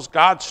that tells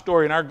God's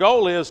story, and our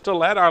goal is to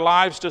let our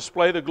lives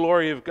display the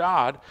glory of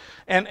God,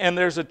 and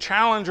there's a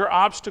challenge or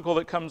obstacle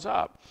that comes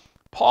up.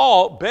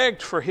 Paul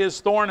begged for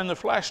his thorn in the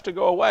flesh to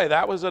go away.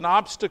 That was an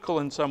obstacle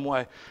in some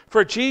way.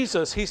 For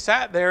Jesus, he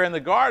sat there in the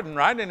garden,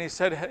 right? And he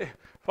said, hey,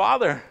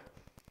 Father,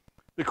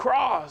 the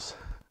cross,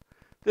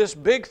 this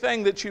big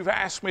thing that you've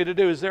asked me to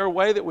do, is there a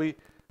way that we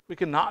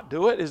can not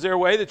do it? Is there a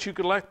way that you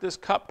could let this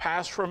cup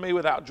pass from me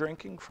without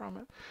drinking from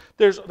it?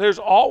 There's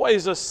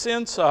always a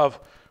sense of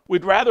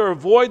we'd rather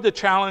avoid the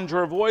challenge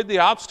or avoid the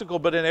obstacle,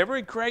 but in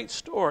every great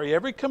story,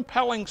 every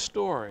compelling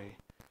story,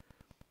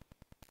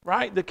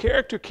 right, the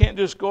character can't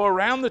just go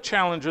around the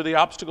challenge or the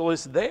obstacle.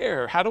 It's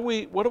there.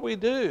 What do we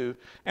do?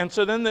 And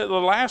so then the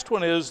last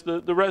one is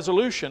the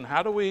resolution.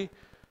 How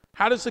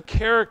does the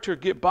character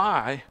get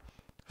by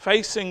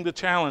facing the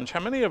challenge? How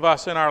many of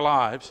us in our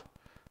lives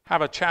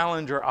have a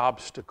challenge or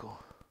obstacle?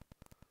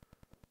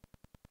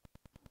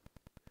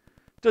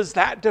 Does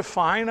that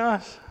define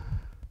us?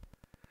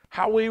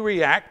 How we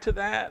react to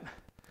that?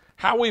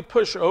 How we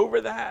push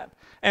over that?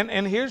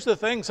 And here's the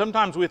thing,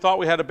 sometimes we thought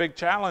we had a big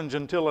challenge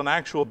until an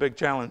actual big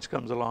challenge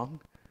comes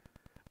along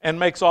and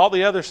makes all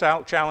the other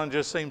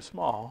challenges seem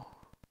small.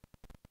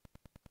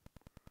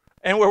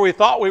 And where we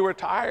thought we were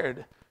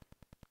tired,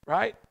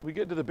 right? We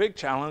get to the big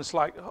challenge, it's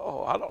like,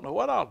 oh, I don't know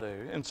what I'll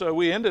do. And so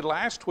we ended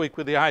last week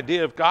with the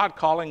idea of God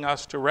calling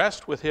us to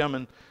rest with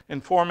him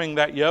and forming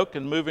that yoke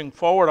and moving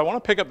forward. I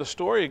want to pick up the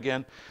story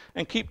again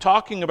and keep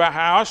talking about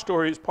how our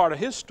story is part of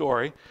his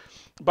story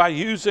by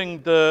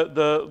using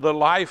the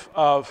life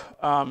of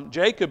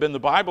Jacob in the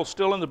Bible,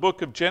 still in the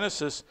book of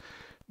Genesis.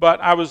 But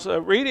I was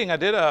reading, I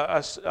did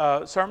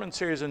a sermon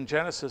series in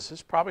Genesis,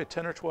 it's probably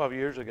 10 or 12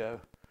 years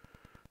ago.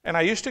 And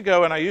I used to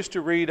go and I used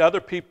to read other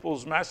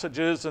people's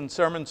messages and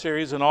sermon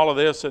series and all of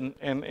this, and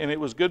it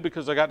was good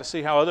because I got to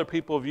see how other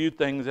people viewed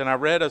things. And I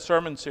read a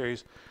sermon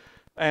series,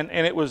 and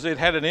it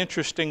had an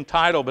interesting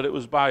title, but it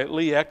was by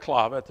Lee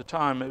Eclov at the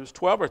time. It was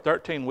 12 or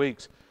 13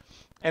 weeks.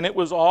 And it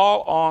was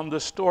all on the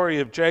story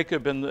of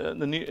Jacob in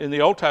the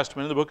Old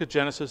Testament, in the book of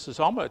Genesis. It's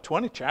almost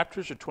 20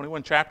 chapters or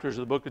 21 chapters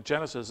of the book of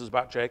Genesis is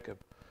about Jacob.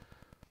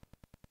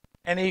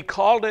 And he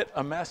called it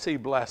a messy,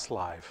 blessed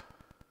life.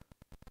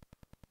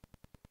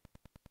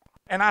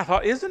 And I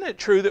thought, isn't it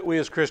true that we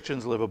as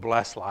Christians live a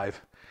blessed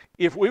life?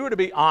 If we were to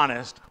be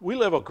honest, we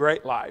live a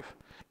great life.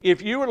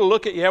 If you were to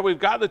look at, yeah, we've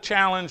got the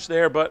challenge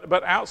there,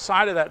 but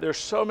outside of that, there's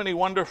so many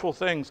wonderful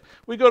things.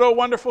 We go to a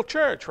wonderful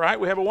church, right?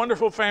 We have a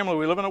wonderful family.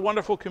 We live in a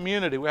wonderful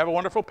community. We have a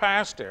wonderful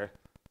pastor.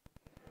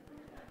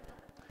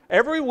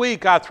 Every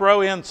week I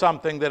throw in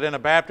something that in a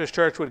Baptist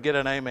church would get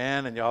an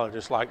amen, and y'all are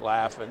just like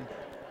laughing.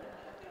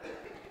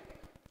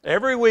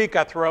 Every week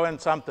I throw in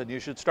something. You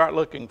should start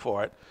looking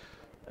for it.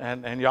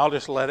 And y'all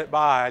just let it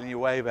by and you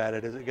wave at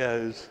it as it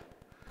goes.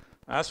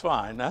 That's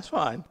fine, that's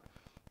fine.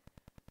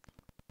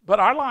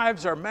 But our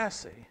lives are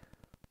messy.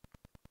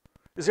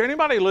 Is there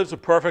anybody who lives a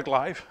perfect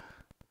life?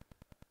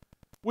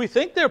 We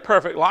think they're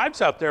perfect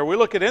lives out there. We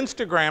look at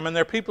Instagram and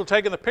there are people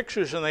taking the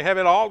pictures and they have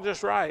it all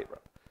just right.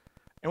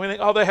 And we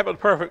think, oh, they have a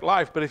perfect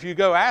life. But if you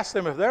go ask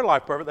them if their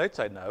life perfect, they'd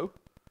say no.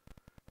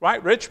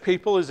 Right? Rich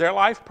people, is their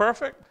life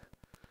perfect?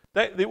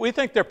 We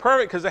think they're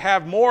perfect because they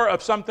have more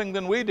of something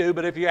than we do,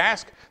 but if you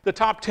ask the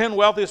top 10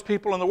 wealthiest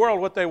people in the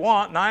world what they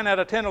want, 9 out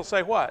of 10 will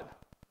say what?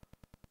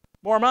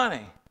 More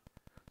money.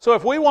 So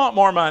if we want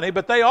more money,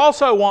 but they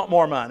also want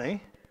more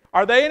money,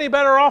 are they any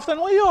better off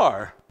than we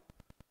are?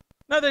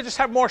 No, they just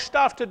have more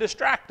stuff to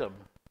distract them,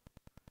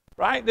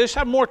 right? They just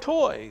have more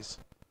toys.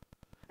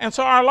 And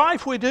so our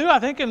life, we do, I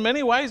think in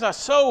many ways, are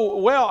so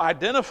well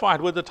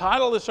identified with the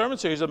title of the sermon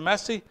series, A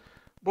Messy,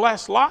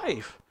 Blessed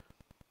Life.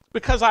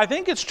 Because I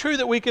think it's true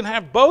that we can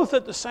have both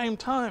at the same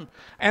time.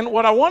 And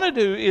what I want to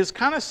do is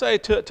kind of say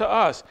to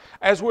us,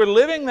 as we're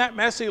living that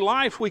messy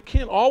life, we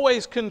can't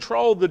always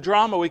control the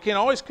drama. We can't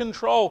always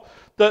control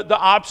the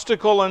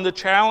obstacle and the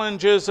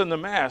challenges and the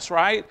mess,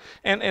 right?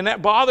 And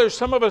that bothers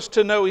some of us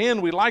to no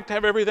end. We like to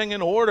have everything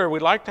in order. We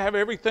like to have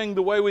everything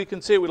the way we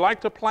can see it. We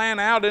like to plan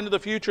out into the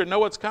future and know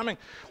what's coming.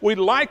 We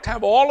like to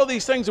have all of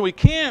these things and we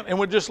can't. And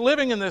we're just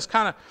living in this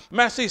kind of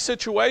messy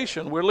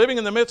situation. We're living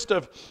in the midst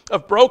of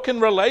broken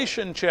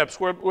relationships.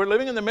 We're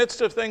living in the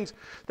midst of things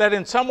that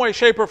in some way,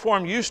 shape, or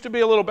form used to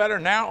be a little better,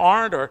 now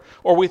aren't,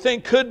 or we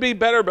think could be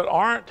better but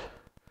aren't.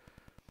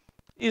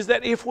 Is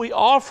that if we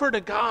offer to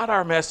God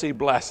our messy,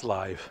 blessed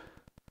life,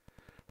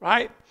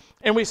 right?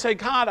 And we say,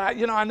 God,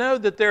 I know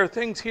that there are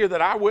things here that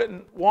I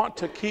wouldn't want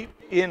to keep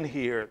in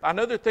here. I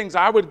know there are things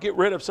I would get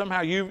rid of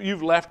somehow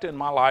you've left in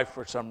my life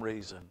for some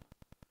reason,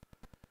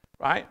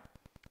 right?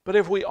 But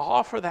if we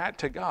offer that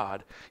to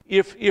God,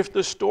 if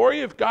the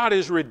story of God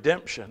is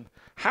redemption,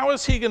 how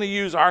is he going to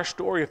use our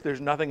story if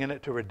there's nothing in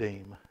it to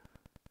redeem?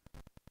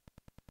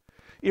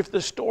 If the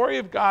story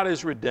of God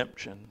is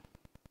redemption,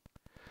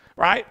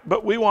 right?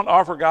 But we want to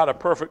offer God a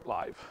perfect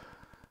life.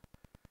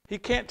 He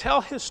can't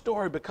tell his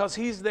story because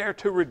he's there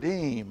to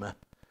redeem.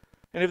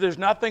 And if there's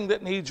nothing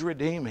that needs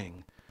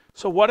redeeming.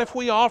 So what if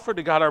we offer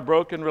to God our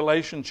broken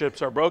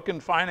relationships, our broken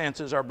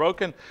finances, our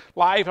broken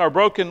life, our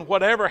broken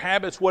whatever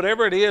habits,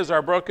 whatever it is,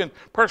 our broken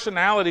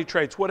personality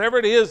traits, whatever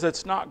it is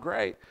that's not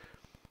great.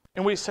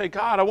 And we say,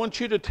 God, I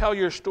want you to tell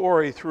your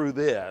story through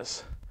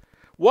this.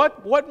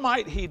 What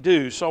might he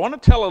do? So I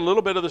want to tell a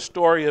little bit of the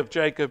story of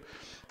Jacob.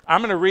 I'm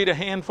going to read a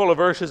handful of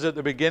verses at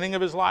the beginning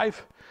of his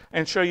life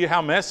and show you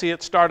how messy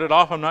it started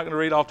off. I'm not going to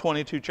read all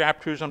 22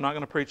 chapters. I'm not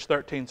going to preach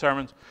 13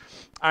 sermons.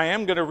 I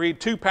am going to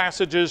read 2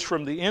 passages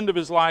from the end of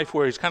his life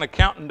where he's kind of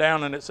counting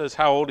down and it says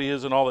how old he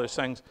is and all those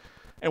things.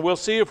 And we'll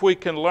see if we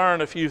can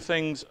learn a few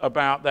things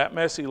about that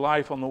messy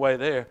life on the way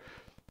there.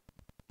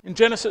 In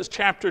Genesis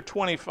chapter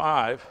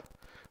 25,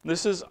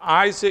 this is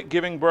Isaac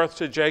giving birth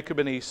to Jacob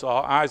and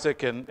Esau.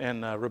 Isaac and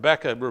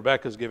Rebekah.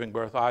 Rebekah's giving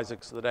birth.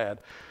 Isaac's the dad.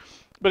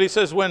 But he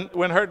says, when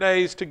her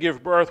days to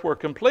give birth were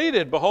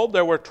completed, behold,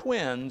 there were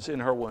twins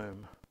in her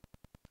womb.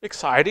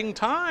 Exciting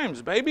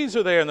times. Babies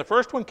are there. And the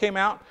first one came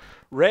out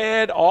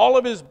red, all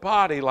of his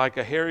body like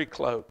a hairy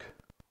cloak.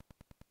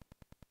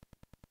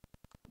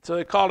 So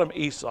they called him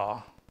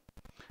Esau.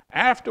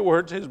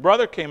 Afterwards, his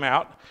brother came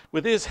out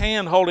with his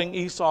hand holding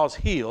Esau's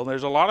heel.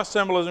 There's a lot of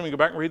symbolism. You go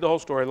back and read the whole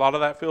story. A lot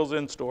of that fills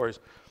in stories.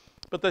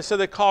 But they said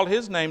they called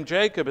his name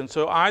Jacob. And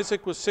so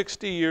Isaac was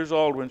 60 years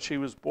old when she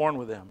was born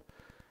with him.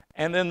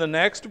 And then the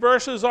next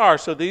verses are,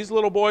 so these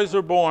little boys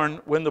are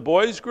born. When the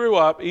boys grew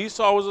up,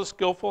 Esau was a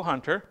skillful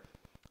hunter.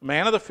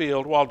 man of the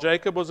field, while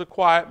Jacob was a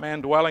quiet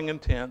man dwelling in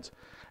tents.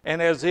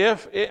 And as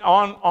if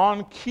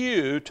on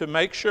cue to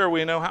make sure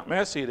we know how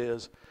messy it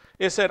is,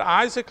 it said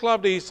Isaac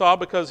loved Esau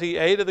because he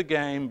ate of the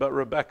game, but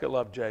Rebekah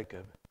loved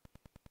Jacob.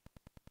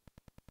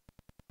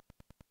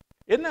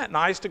 Isn't that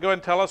nice to go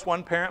and tell us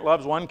one parent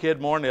loves one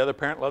kid more and the other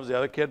parent loves the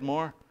other kid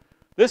more?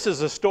 This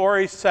is a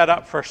story set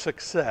up for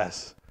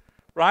success,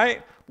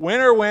 right?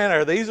 Winner,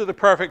 winner. These are the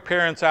perfect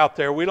parents out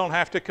there. We don't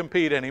have to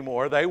compete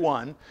anymore. They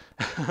won.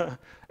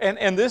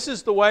 and this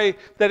is the way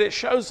that it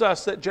shows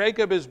us that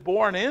Jacob is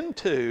born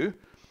into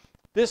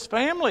this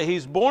family.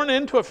 He's born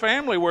into a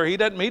family where he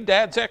doesn't meet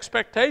dad's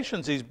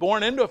expectations. He's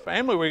born into a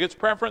family where he gets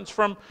preference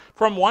from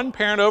one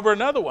parent over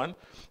another one.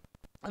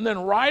 And then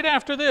right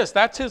after this,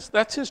 that's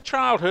his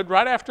childhood.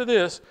 Right after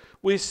this,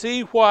 we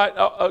see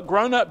what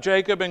grown-up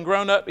Jacob and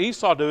grown-up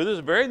Esau do. This is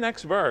the very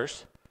next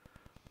verse.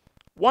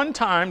 One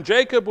time,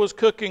 Jacob was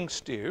cooking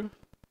stew,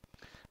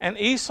 and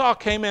Esau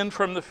came in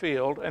from the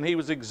field, and he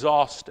was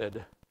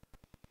exhausted.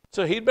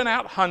 So he'd been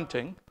out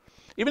hunting.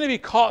 Even if he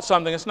caught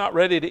something, it's not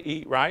ready to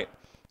eat, right?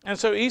 And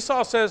so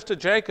Esau says to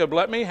Jacob,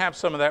 let me have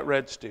some of that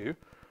red stew,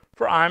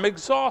 for I'm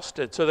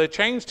exhausted. So they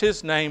changed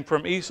his name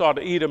from Esau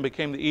to Edom,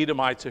 became the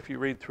Edomites, if you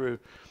read through.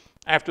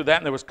 After that,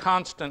 and there was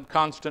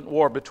constant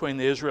war between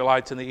the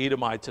Israelites and the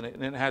Edomites, and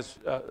it has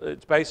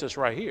its basis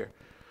right here.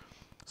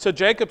 So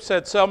Jacob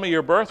said, sell me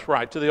your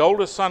birthright. To the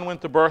oldest son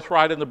went the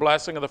birthright and the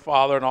blessing of the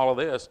father and all of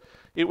this.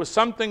 It was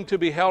something to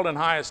be held in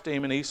high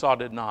esteem, and Esau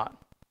did not.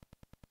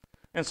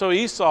 And so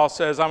Esau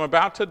says, I'm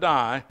about to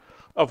die.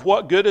 Of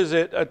what good is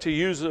it to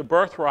use a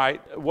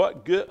birthright?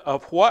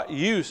 Of what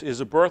use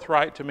is a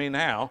birthright to me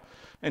now?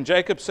 And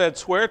Jacob said,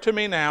 swear to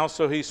me now.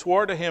 So he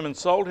swore to him and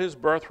sold his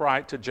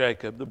birthright to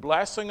Jacob. The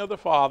blessing of the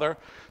father,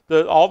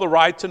 all the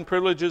rights and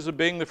privileges of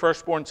being the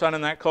firstborn son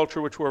in that culture,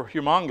 which were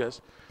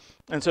humongous.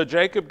 And so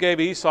Jacob gave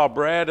Esau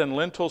bread and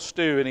lentil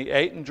stew, and he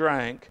ate and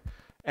drank,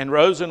 and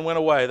rose and went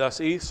away. Thus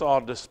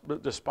Esau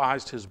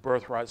despised his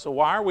birthright. So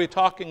why are we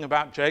talking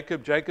about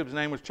Jacob? Jacob's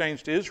name was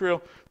changed to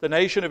Israel. The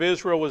nation of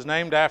Israel was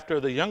named after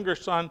the younger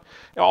son.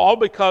 All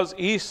because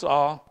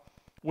Esau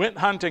went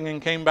hunting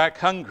and came back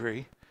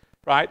hungry,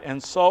 right?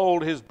 And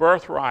sold his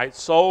birthright,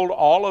 sold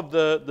all of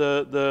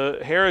the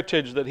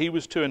heritage that he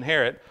was to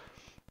inherit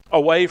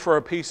away for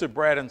a piece of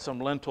bread and some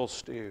lentil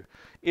stew.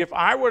 If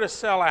I were to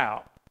sell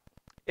out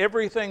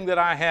everything that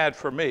I had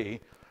for me,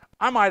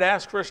 I might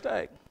ask for a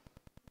steak.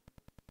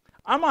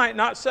 I might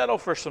not settle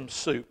for some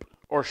soup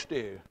or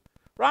stew,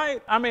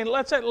 right? I mean,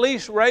 let's at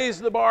least raise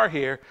the bar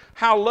here.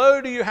 How low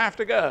do you have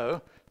to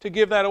go to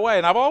give that away?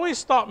 And I've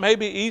always thought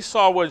maybe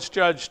Esau was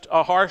judged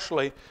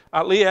harshly.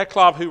 Lee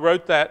Eclov, who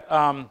wrote that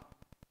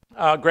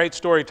great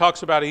story,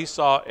 talks about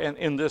Esau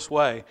in this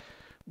way.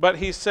 But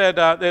he said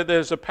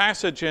there's a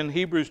passage in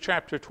Hebrews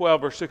chapter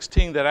 12 or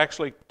 16 that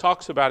actually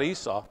talks about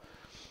Esau.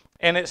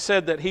 And it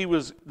said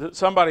that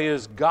somebody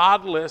is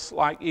godless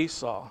like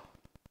Esau.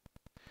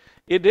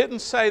 It didn't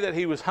say that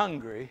he was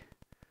hungry.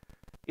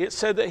 It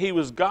said that he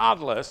was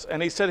godless.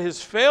 And he said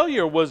his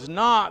failure was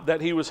not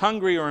that he was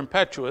hungry or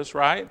impetuous,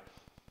 right?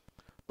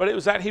 But it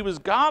was that he was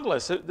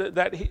godless.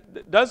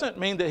 That doesn't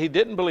mean that he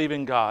didn't believe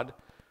in God,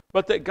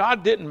 but that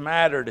God didn't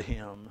matter to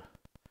him.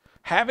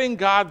 Having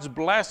God's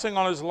blessing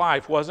on his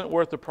life wasn't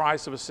worth the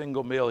price of a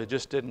single meal. He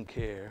just didn't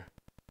care.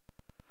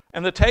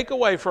 And the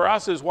takeaway for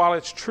us is, while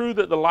it's true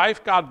that the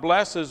life God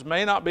blesses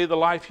may not be the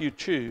life you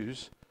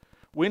choose,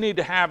 we need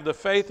to have the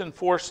faith and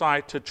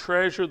foresight to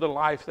treasure the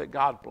life that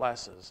God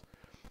blesses.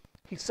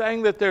 He's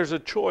saying that there's a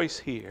choice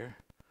here.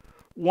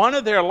 One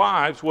of their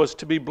lives was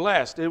to be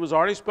blessed. It was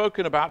already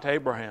spoken about to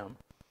Abraham.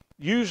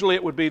 Usually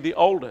it would be the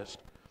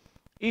oldest.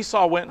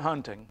 Esau went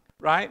hunting,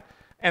 right?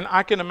 And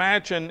I can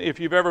imagine, if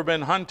you've ever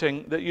been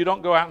hunting, that you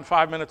don't go out and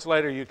 5 minutes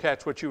later you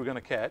catch what you were going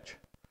to catch,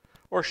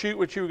 or shoot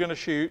what you were going to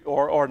shoot,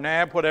 or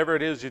nab whatever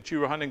it is that you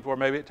were hunting for.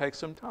 Maybe it takes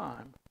some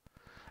time.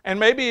 And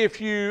maybe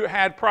if you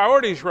had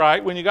priorities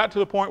right, when you got to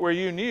the point where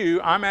you knew,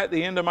 I'm at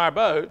the end of my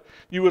boat,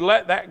 you would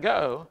let that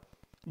go.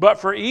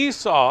 But for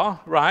Esau,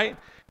 right,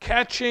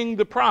 catching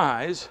the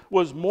prize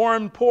was more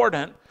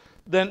important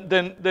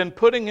than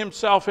putting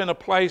himself in a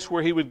place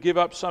where he would give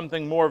up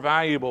something more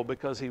valuable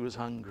because he was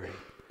hungry.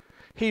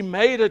 He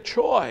made a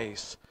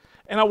choice.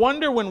 And I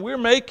wonder, when we're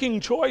making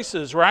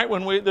choices, right,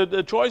 when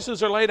the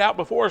choices are laid out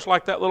before us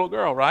like that little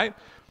girl, right?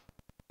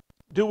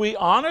 Do we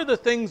honor the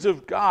things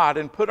of God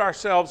and put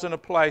ourselves in a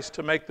place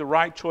to make the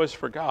right choice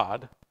for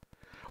God?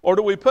 Or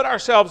do we put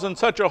ourselves in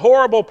such a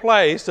horrible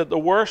place that the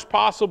worst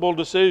possible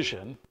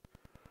decision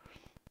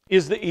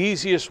is the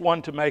easiest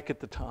one to make at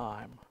the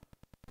time?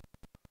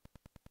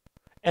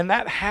 And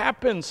that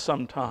happens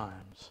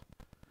sometimes.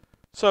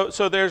 So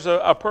there's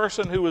a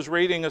person who was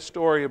reading a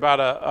story about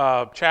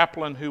a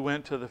chaplain who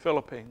went to the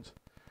Philippines.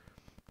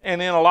 And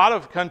in a lot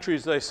of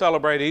countries, they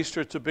celebrate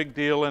Easter. It's a big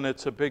deal, and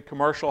it's a big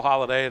commercial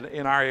holiday.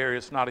 In our area,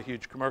 it's not a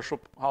huge commercial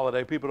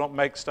holiday. People don't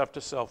make stuff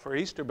to sell for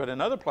Easter, but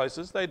in other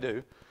places, they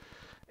do.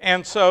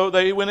 And so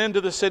they went into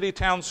the city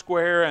town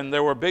square, and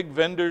there were big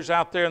vendors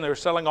out there, and they were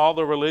selling all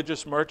the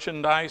religious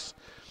merchandise.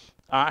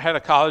 I had a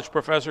college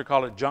professor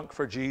call it junk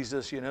for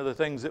Jesus, you know, the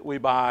things that we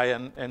buy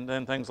and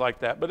then things like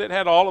that. But it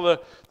had all of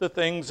the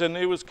things, and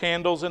it was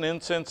candles and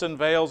incense and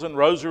veils and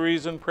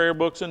rosaries and prayer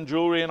books and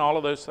jewelry and all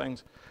of those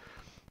things.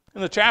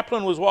 And the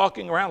chaplain was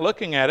walking around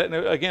looking at it,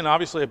 and again,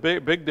 obviously a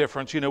big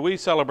difference. You know, we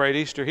celebrate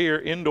Easter here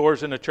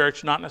indoors in a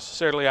church, not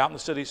necessarily out in the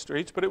city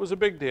streets, but it was a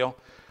big deal.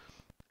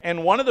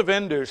 And one of the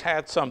vendors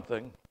had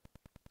something.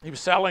 He was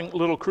selling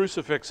little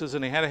crucifixes,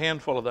 and he had a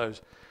handful of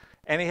those.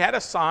 And he had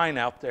a sign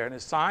out there, and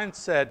his sign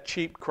said,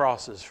 "Cheap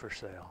crosses for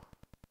sale."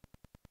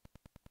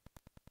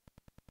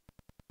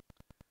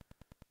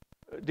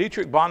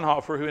 Dietrich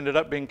Bonhoeffer, who ended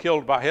up being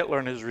killed by Hitler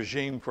and his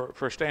regime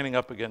for standing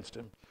up against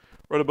him,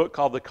 wrote a book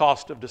called The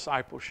Cost of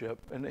Discipleship.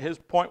 And his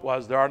point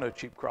was, there are no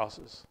cheap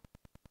crosses.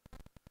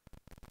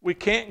 We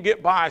can't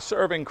get by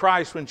serving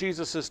Christ when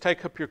Jesus says,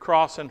 "Take up your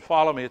cross and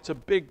follow me." It's a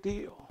big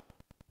deal.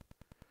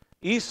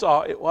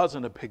 Esau, it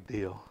wasn't a big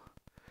deal.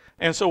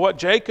 And so what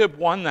Jacob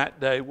won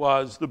that day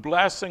was the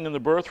blessing and the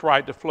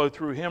birthright to flow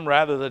through him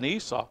rather than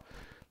Esau.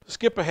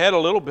 Skip ahead a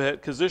little bit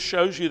because this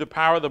shows you the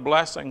power of the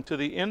blessing to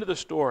the end of the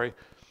story.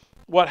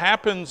 What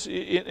happens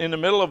in the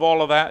middle of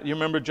all of that, you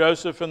remember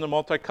Joseph and the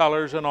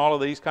multicolors and all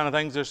of these kind of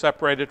things. They're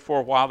separated for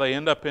a while. They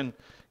end up in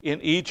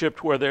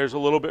Egypt where there's a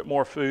little bit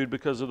more food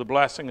because of the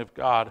blessing of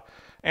God.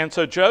 And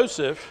so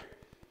Joseph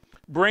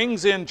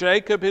brings in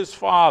Jacob, his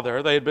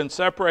father. They had been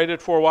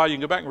separated for a while. You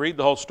can go back and read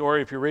the whole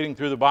story. If you're reading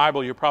through the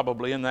Bible, you're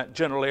probably in that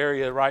general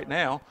area right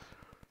now.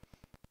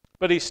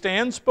 But he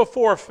stands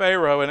before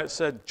Pharaoh, and it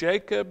said,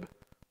 Jacob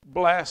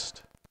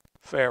blessed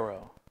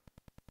Pharaoh.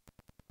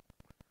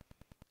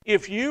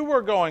 If you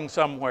were going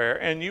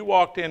somewhere and you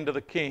walked into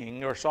the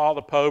king or saw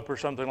the pope or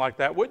something like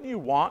that, wouldn't you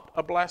want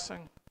a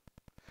blessing?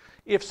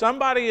 If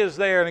somebody is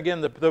there, and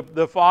again,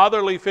 the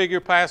fatherly figure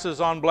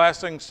passes on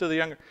blessings to the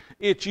younger,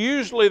 it's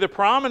usually the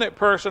prominent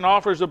person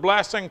offers a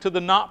blessing to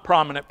the not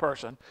prominent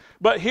person.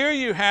 But here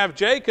you have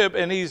Jacob,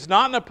 and he's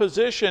not in a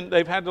position,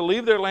 they've had to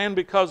leave their land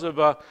because of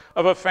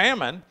a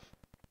famine.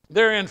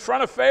 They're in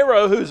front of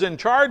Pharaoh, who's in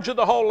charge of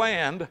the whole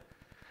land,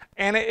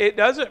 and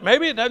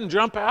maybe it doesn't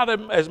jump out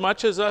as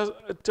much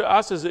to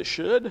us as it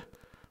should.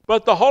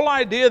 But the whole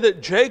idea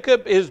that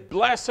Jacob is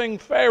blessing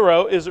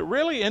Pharaoh is a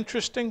really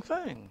interesting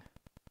thing.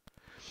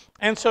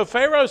 And so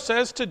Pharaoh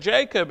says to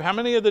Jacob, "How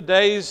many of the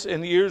days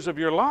and years of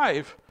your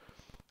life?"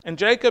 And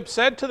Jacob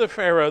said to the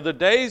Pharaoh, "The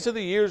days of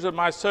the years of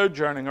my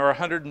sojourning are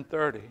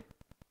 130.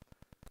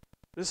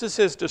 This is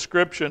his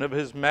description of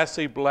his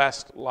messy,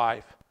 blessed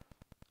life.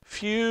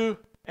 "Few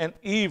and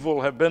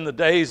evil have been the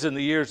days and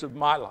the years of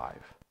my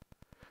life.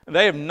 And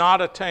they have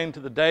not attained to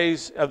the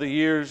days of the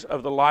years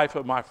of the life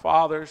of my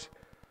fathers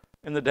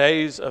in the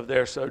days of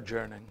their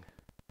sojourning."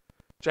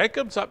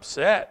 Jacob's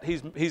upset.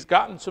 He's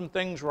gotten some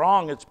things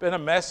wrong. It's been a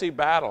messy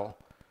battle.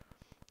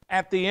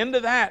 At the end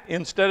of that,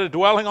 instead of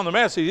dwelling on the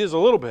mess, he is a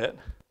little bit.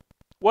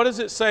 What does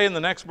it say in the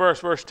next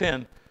verse, verse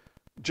 10?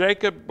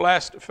 Jacob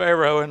blessed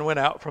Pharaoh and went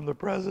out from the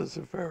presence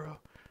of Pharaoh.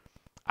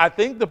 I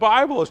think the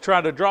Bible is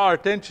trying to draw our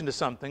attention to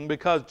something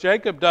because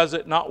Jacob does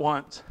it not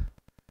once,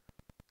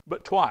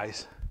 but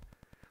twice,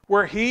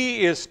 where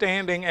he is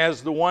standing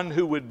as the one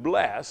who would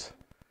bless,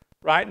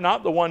 right?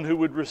 Not the one who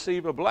would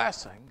receive a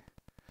blessing.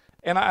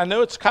 And I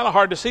know it's kind of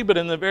hard to see, but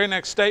in the very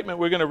next statement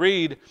we're going to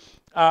read,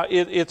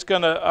 it's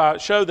going to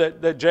show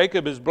that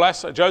Jacob is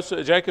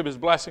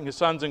blessing his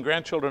sons and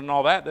grandchildren and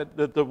all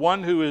that the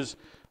one who is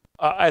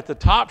at the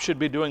top should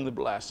be doing the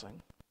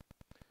blessing.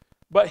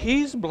 But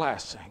he's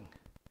blessing.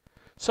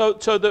 So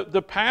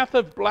the path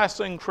of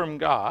blessing from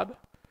God,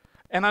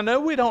 and I know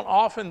we don't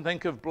often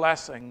think of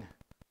blessing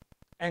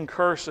and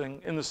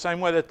cursing in the same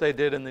way that they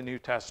did in the New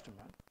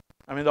Testament.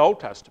 I mean, the Old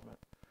Testament.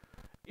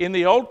 In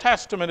the Old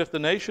Testament, if the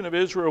nation of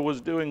Israel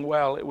was doing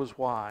well, it was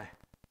why?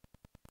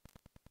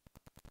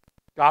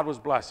 God was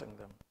blessing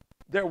them.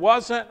 There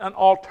wasn't an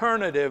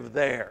alternative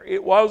there.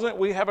 It wasn't,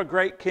 we have a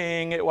great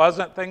king. It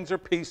wasn't, things are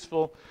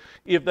peaceful.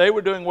 If they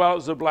were doing well, it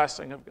was a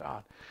blessing of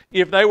God.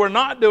 If they were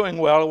not doing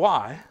well,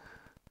 why?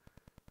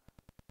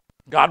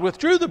 God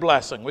withdrew the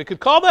blessing. We could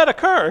call that a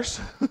curse,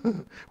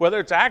 whether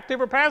it's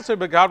active or passive,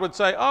 but God would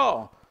say,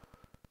 "Oh,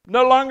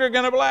 no longer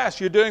going to bless.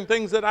 You're doing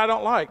things that I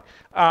don't like."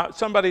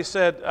 Somebody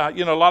said,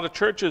 a lot of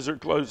churches are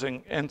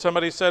closing. And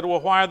somebody said, "Well,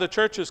 why are the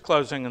churches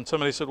closing?" And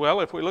somebody said, "Well,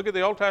 if we look at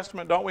the Old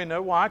Testament, don't we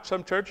know why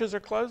some churches are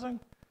closing?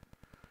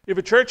 If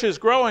a church is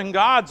growing,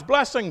 God's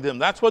blessing them.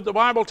 That's what the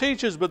Bible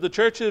teaches. But the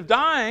church is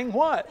dying,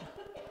 what?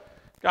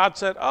 God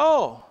said,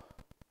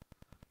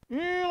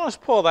 let's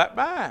pull that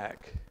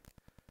back."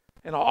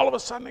 And all of a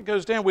sudden it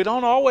goes down. We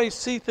don't always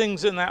see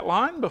things in that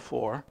line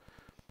before.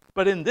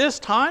 But in this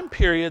time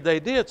period, they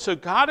did. So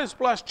God has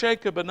blessed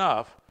Jacob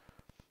enough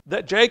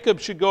that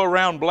Jacob should go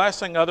around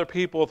blessing other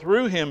people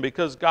through him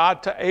because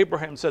God to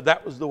Abraham said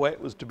that was the way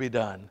it was to be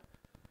done.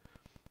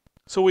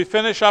 So we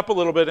finish up a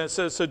little bit and it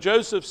says, "So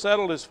Joseph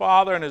settled his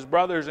father and his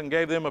brothers and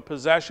gave them a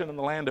possession in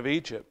the land of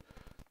Egypt.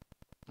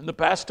 And the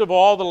best of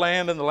all the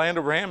land in the land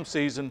of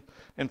Ramses, and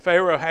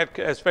Pharaoh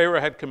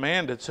had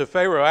commanded." So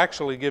Pharaoh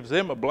actually gives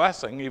them a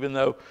blessing, even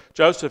though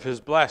Jacob is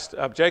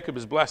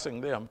blessing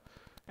them.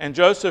 And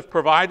Joseph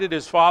provided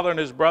his father and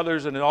his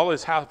brothers and all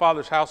his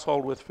father's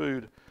household with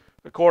food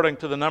according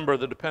to the number of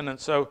the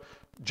dependents. So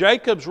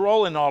Jacob's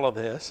role in all of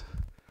this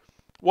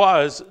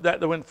was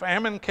that when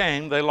famine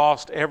came, they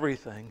lost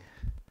everything.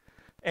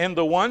 And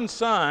the one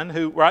son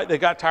who, right, they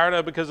got tired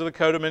of because of the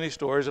coat of many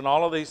stories and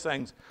all of these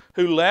things,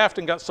 who left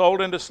and got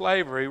sold into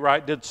slavery,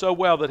 right, did so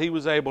well that he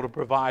was able to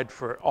provide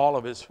for all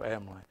of his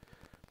family.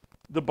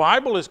 The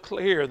Bible is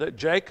clear that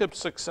Jacob's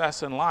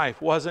success in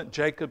life wasn't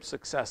Jacob's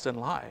success in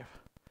life.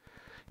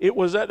 It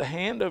was that the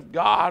hand of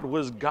God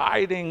was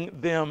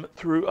guiding them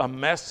through a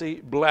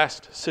messy,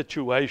 blessed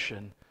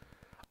situation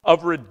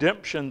of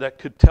redemption that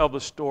could tell the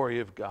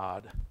story of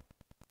God.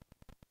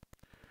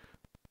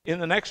 In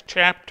the next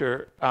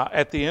chapter,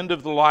 at the end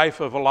of the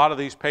life of a lot of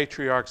these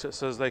patriarchs, it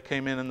says they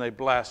came in and they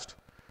blessed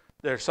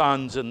their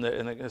sons and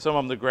some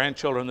of them the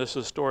grandchildren. This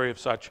is a story of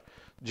such.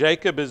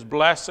 Jacob is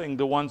blessing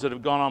the ones that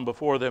have gone on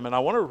before them. And I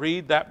want to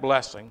read that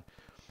blessing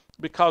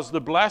because the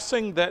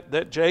blessing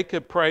that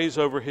Jacob prays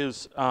over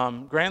his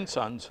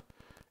grandsons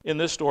in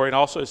this story, and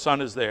also his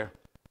son is there,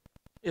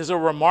 is a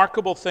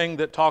remarkable thing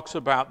that talks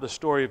about the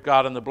story of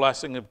God and the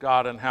blessing of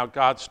God and how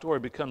God's story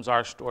becomes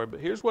our story. But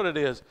here's what it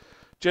is.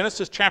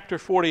 Genesis chapter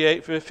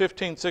 48,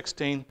 15,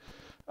 16,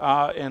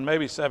 and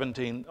maybe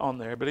 17 on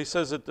there. But he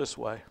says it this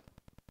way.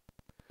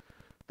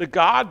 The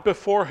God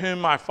before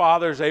whom my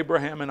fathers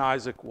Abraham and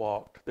Isaac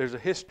walked. There's a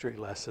history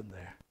lesson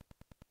there.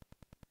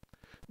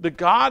 The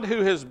God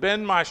who has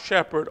been my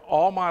shepherd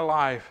all my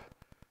life,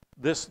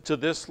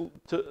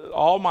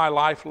 all my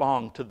life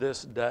long to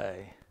this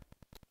day.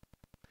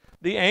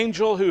 The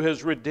angel who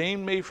has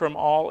redeemed me from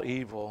all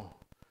evil.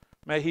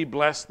 May he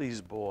bless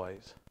these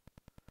boys.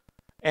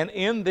 And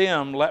in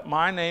them let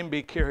my name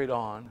be carried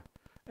on,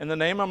 in the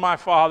name of my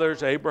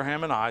fathers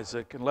Abraham and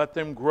Isaac, and let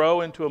them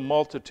grow into a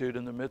multitude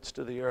in the midst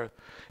of the earth.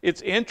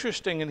 It's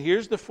interesting, and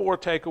here's the 4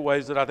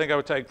 takeaways that I think I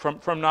would take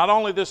from not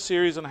only this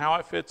series and how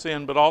it fits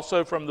in, but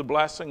also from the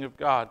blessing of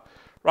God,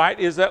 right?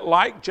 Is that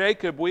like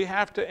Jacob, we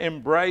have to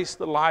embrace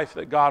the life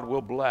that God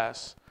will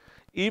bless.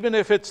 Even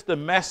if it's the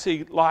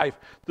messy life,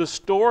 the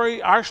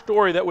story, our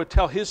story that would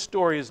tell his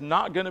story is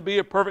not going to be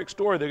a perfect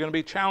story. There are going to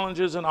be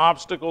challenges and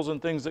obstacles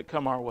and things that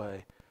come our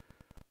way.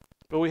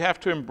 But we have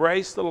to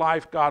embrace the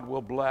life God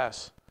will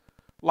bless.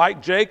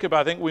 Like Jacob,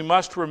 I think we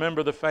must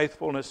remember the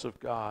faithfulness of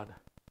God.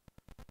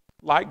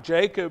 Like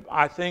Jacob,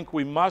 I think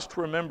we must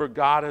remember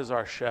God as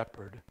our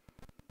shepherd.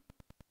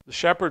 The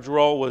shepherd's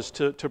role was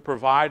to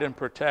provide and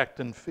protect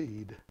and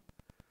feed.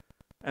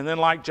 And then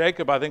like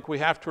Jacob, I think we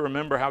have to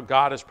remember how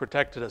God has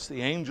protected us,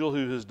 the angel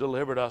who has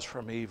delivered us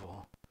from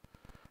evil.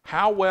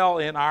 How well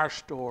in our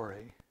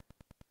story,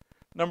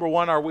 number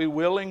one, are we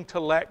willing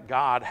to let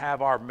God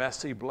have our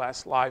messy,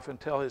 blessed life and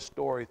tell his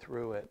story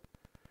through it?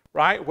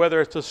 Right? Whether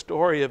it's a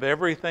story of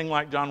everything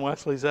like John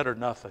Wesley said or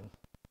nothing.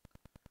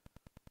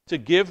 To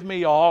give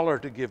me all or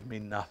to give me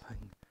nothing.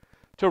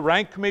 To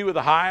rank me with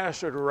the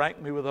highest or to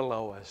rank me with the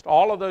lowest.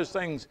 All of those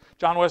things,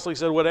 John Wesley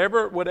said,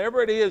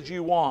 whatever it is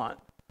you want,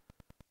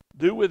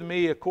 do with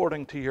me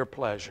according to your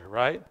pleasure,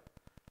 right?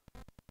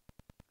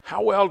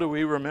 How well do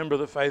we remember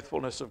the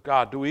faithfulness of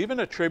God? Do we even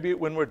attribute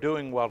when we're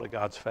doing well to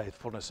God's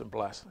faithfulness and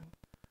blessing?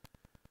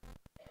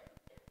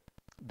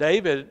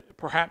 David,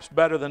 perhaps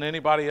better than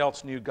anybody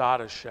else, knew God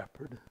as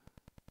shepherd.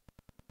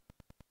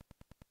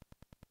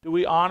 Do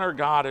we honor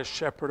God as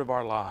shepherd of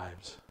our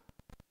lives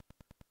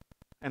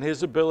and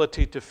his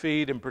ability to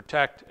feed and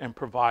protect and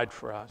provide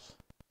for us?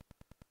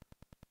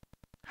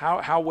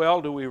 How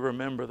well do we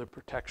remember the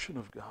protection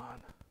of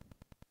God?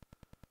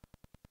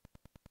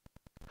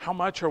 How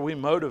much are we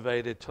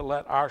motivated to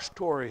let our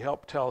story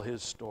help tell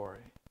his story?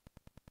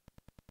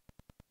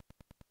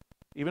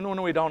 Even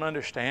when we don't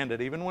understand it,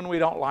 even when we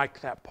don't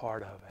like that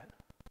part of it.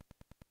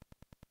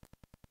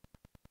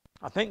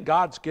 I think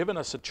God's given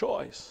us a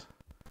choice.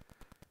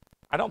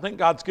 I don't think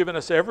God's given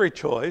us every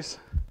choice.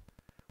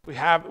 We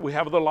have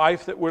the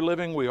life that we're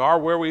living. We are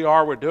where we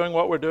are. We're doing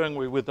what we're doing.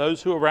 With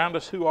those who are around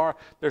us who are.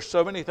 There's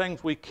so many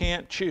things we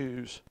can't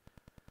choose.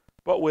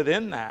 But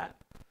within that,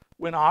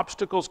 when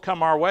obstacles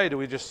come our way, do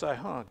we just say,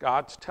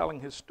 God's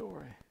telling his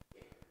story?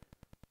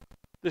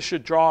 This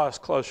should draw us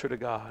closer to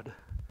God.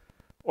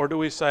 Or do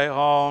we say,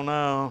 oh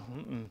no,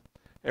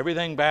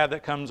 everything bad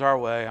that comes our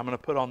way, I'm going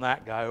to put on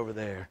that guy over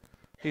there.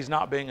 He's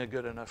not being a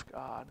good enough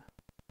God.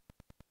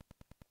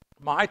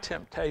 My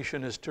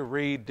temptation is to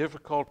read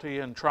difficulty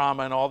and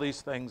trauma and all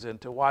these things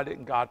into why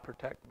didn't God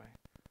protect me?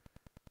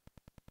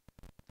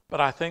 But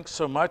I think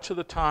so much of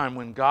the time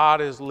when God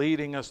is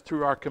leading us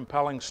through our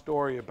compelling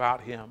story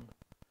about him,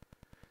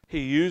 he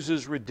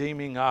uses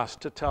redeeming us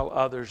to tell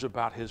others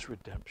about his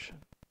redemption.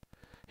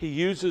 He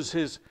uses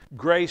his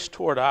grace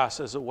toward us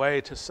as a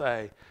way to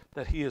say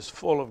that he is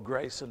full of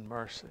grace and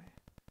mercy.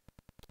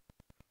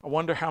 I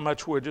wonder how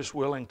much we're just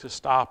willing to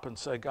stop and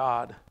say,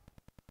 God,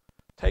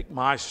 take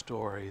my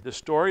story, the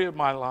story of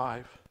my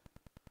life,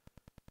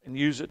 and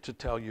use it to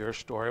tell your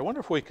story. I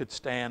wonder if we could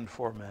stand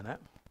for a minute.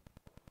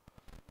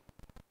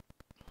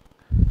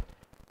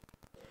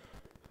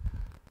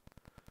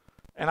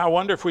 And I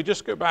wonder if we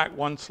just go back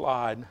one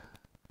slide,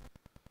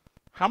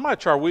 How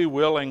much are we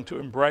willing to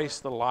embrace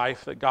the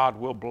life that God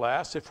will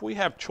bless? If we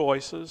have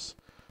choices,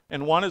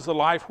 and one is the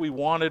life we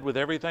wanted with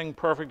everything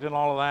perfect and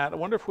all of that, I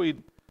wonder if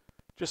we'd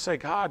just say,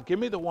 God, give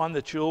me the one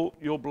that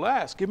you'll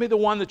bless. Give me the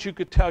one that you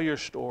could tell your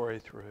story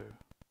through.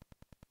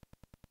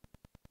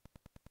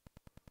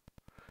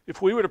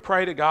 If we were to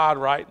pray to God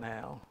right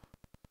now,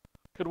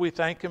 could we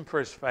thank Him for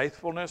His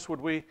faithfulness?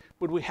 Would we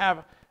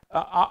have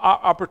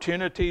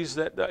opportunities,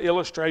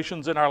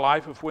 illustrations in our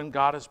life of when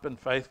God has been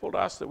faithful to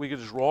us that we could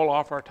just roll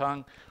off our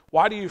tongue?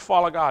 Why do you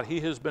follow God? He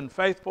has been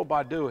faithful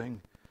by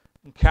doing,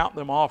 and count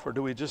them off, or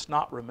do we just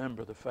not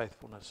remember the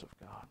faithfulness of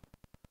God?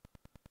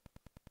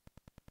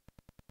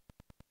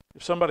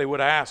 If somebody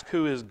would ask,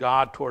 who is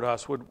God toward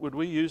us, would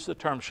we use the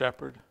term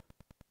shepherd?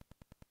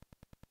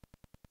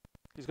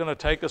 He's going to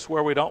take us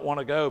where we don't want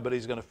to go, but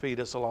He's going to feed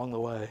us along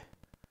the way.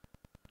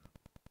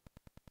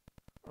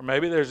 Or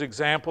maybe there's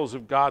examples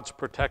of God's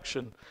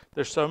protection.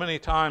 There's so many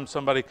times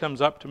somebody comes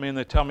up to me and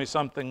they tell me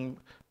something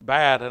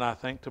bad, and I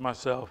think to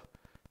myself,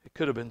 it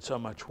could have been so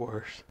much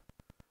worse.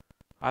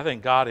 I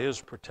think God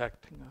is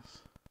protecting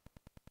us.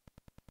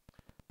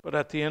 But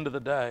at the end of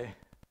the day,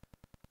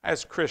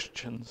 as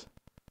Christians,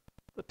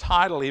 the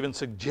title even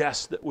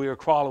suggests that we are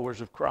followers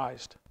of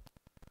Christ.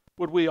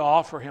 Would we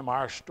offer Him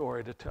our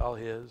story to tell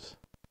His?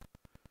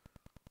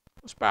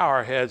 Let's bow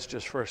our heads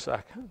just for a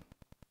second.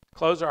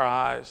 Close our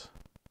eyes.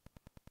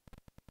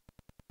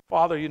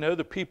 Father, you know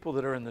the people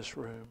that are in this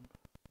room.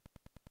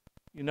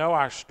 You know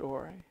our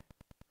story.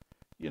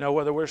 You know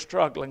whether we're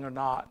struggling or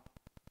not.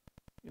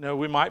 You know,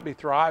 we might be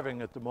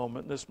thriving at the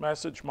moment. This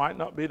message might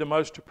not be the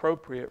most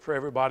appropriate for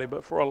everybody,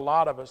 but for a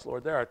lot of us,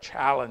 Lord, there are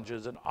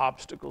challenges and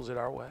obstacles in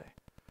our way.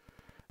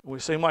 And we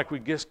seem like we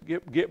just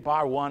get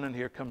by one, and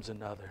here comes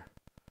another.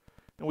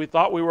 And we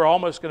thought we were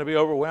almost going to be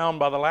overwhelmed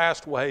by the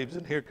last waves,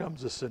 and here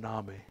comes a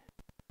tsunami.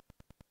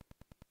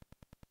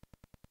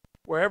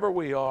 Wherever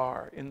we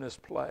are in this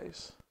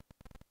place,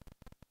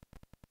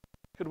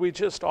 could we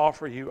just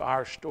offer you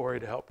our story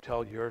to help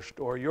tell your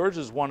story? Yours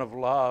is one of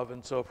love,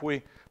 and so if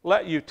we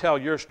let you tell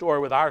your story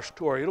with our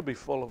story, it'll be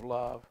full of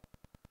love.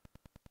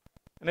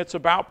 And it's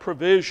about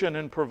provision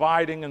and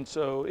providing, and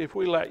so if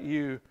we let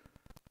you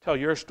tell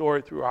your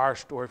story through our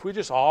story, if we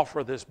just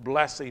offer this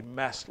blessed,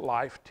 messed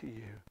life to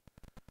you,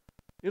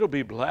 it'll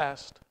be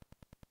blessed.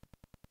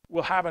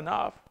 We'll have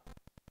enough.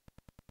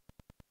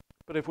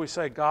 But if we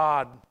say,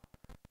 God,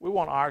 we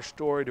want our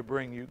story to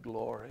bring you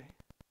glory,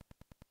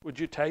 would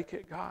you take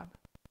it, God?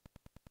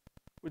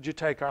 Would you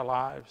take our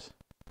lives?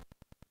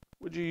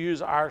 Would you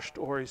use our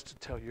stories to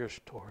tell your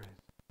stories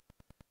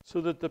so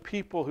that the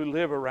people who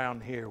live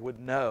around here would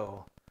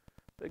know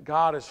that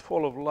God is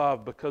full of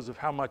love because of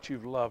how much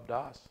you've loved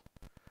us?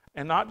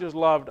 And not just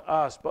loved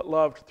us, but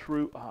loved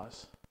through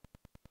us.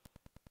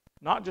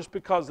 Not just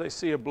because they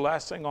see a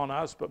blessing on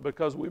us, but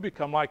because we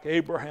become like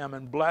Abraham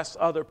and bless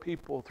other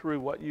people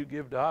through what you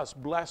give to us.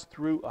 Bless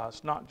through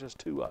us, not just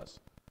to us.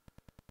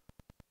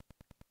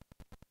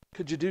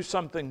 Could you do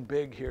something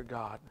big here,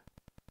 God,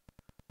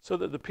 so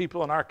that the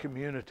people in our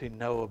community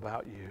know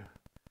about you?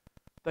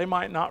 They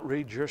might not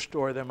read your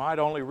story. They might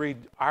only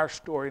read our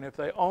story. And if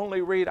they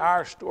only read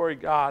our story,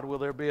 God, will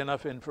there be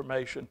enough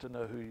information to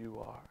know who you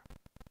are?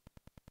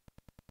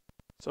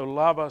 So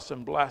love us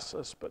and bless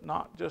us, but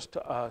not just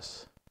to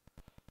us,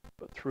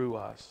 but through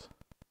us.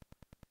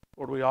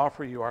 Lord, we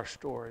offer you our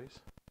stories.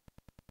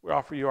 We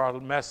offer you our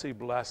messy,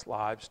 blessed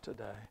lives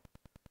today.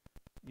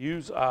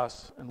 Use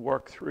us and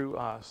work through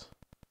us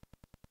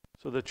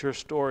so that your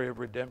story of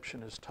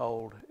redemption is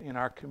told in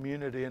our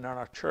community and in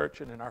our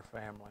church and in our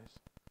families.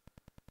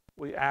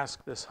 We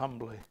ask this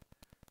humbly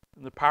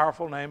in the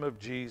powerful name of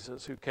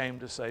Jesus, who came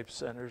to save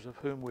sinners, of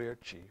whom we are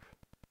chief.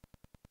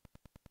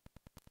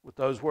 With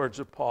those words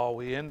of Paul,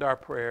 we end our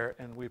prayer,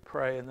 and we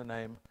pray in the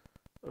name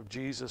of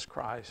Jesus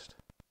Christ,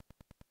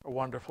 our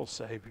wonderful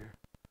Savior.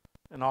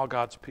 And all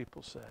God's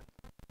people said,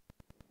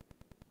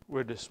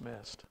 we're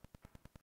dismissed.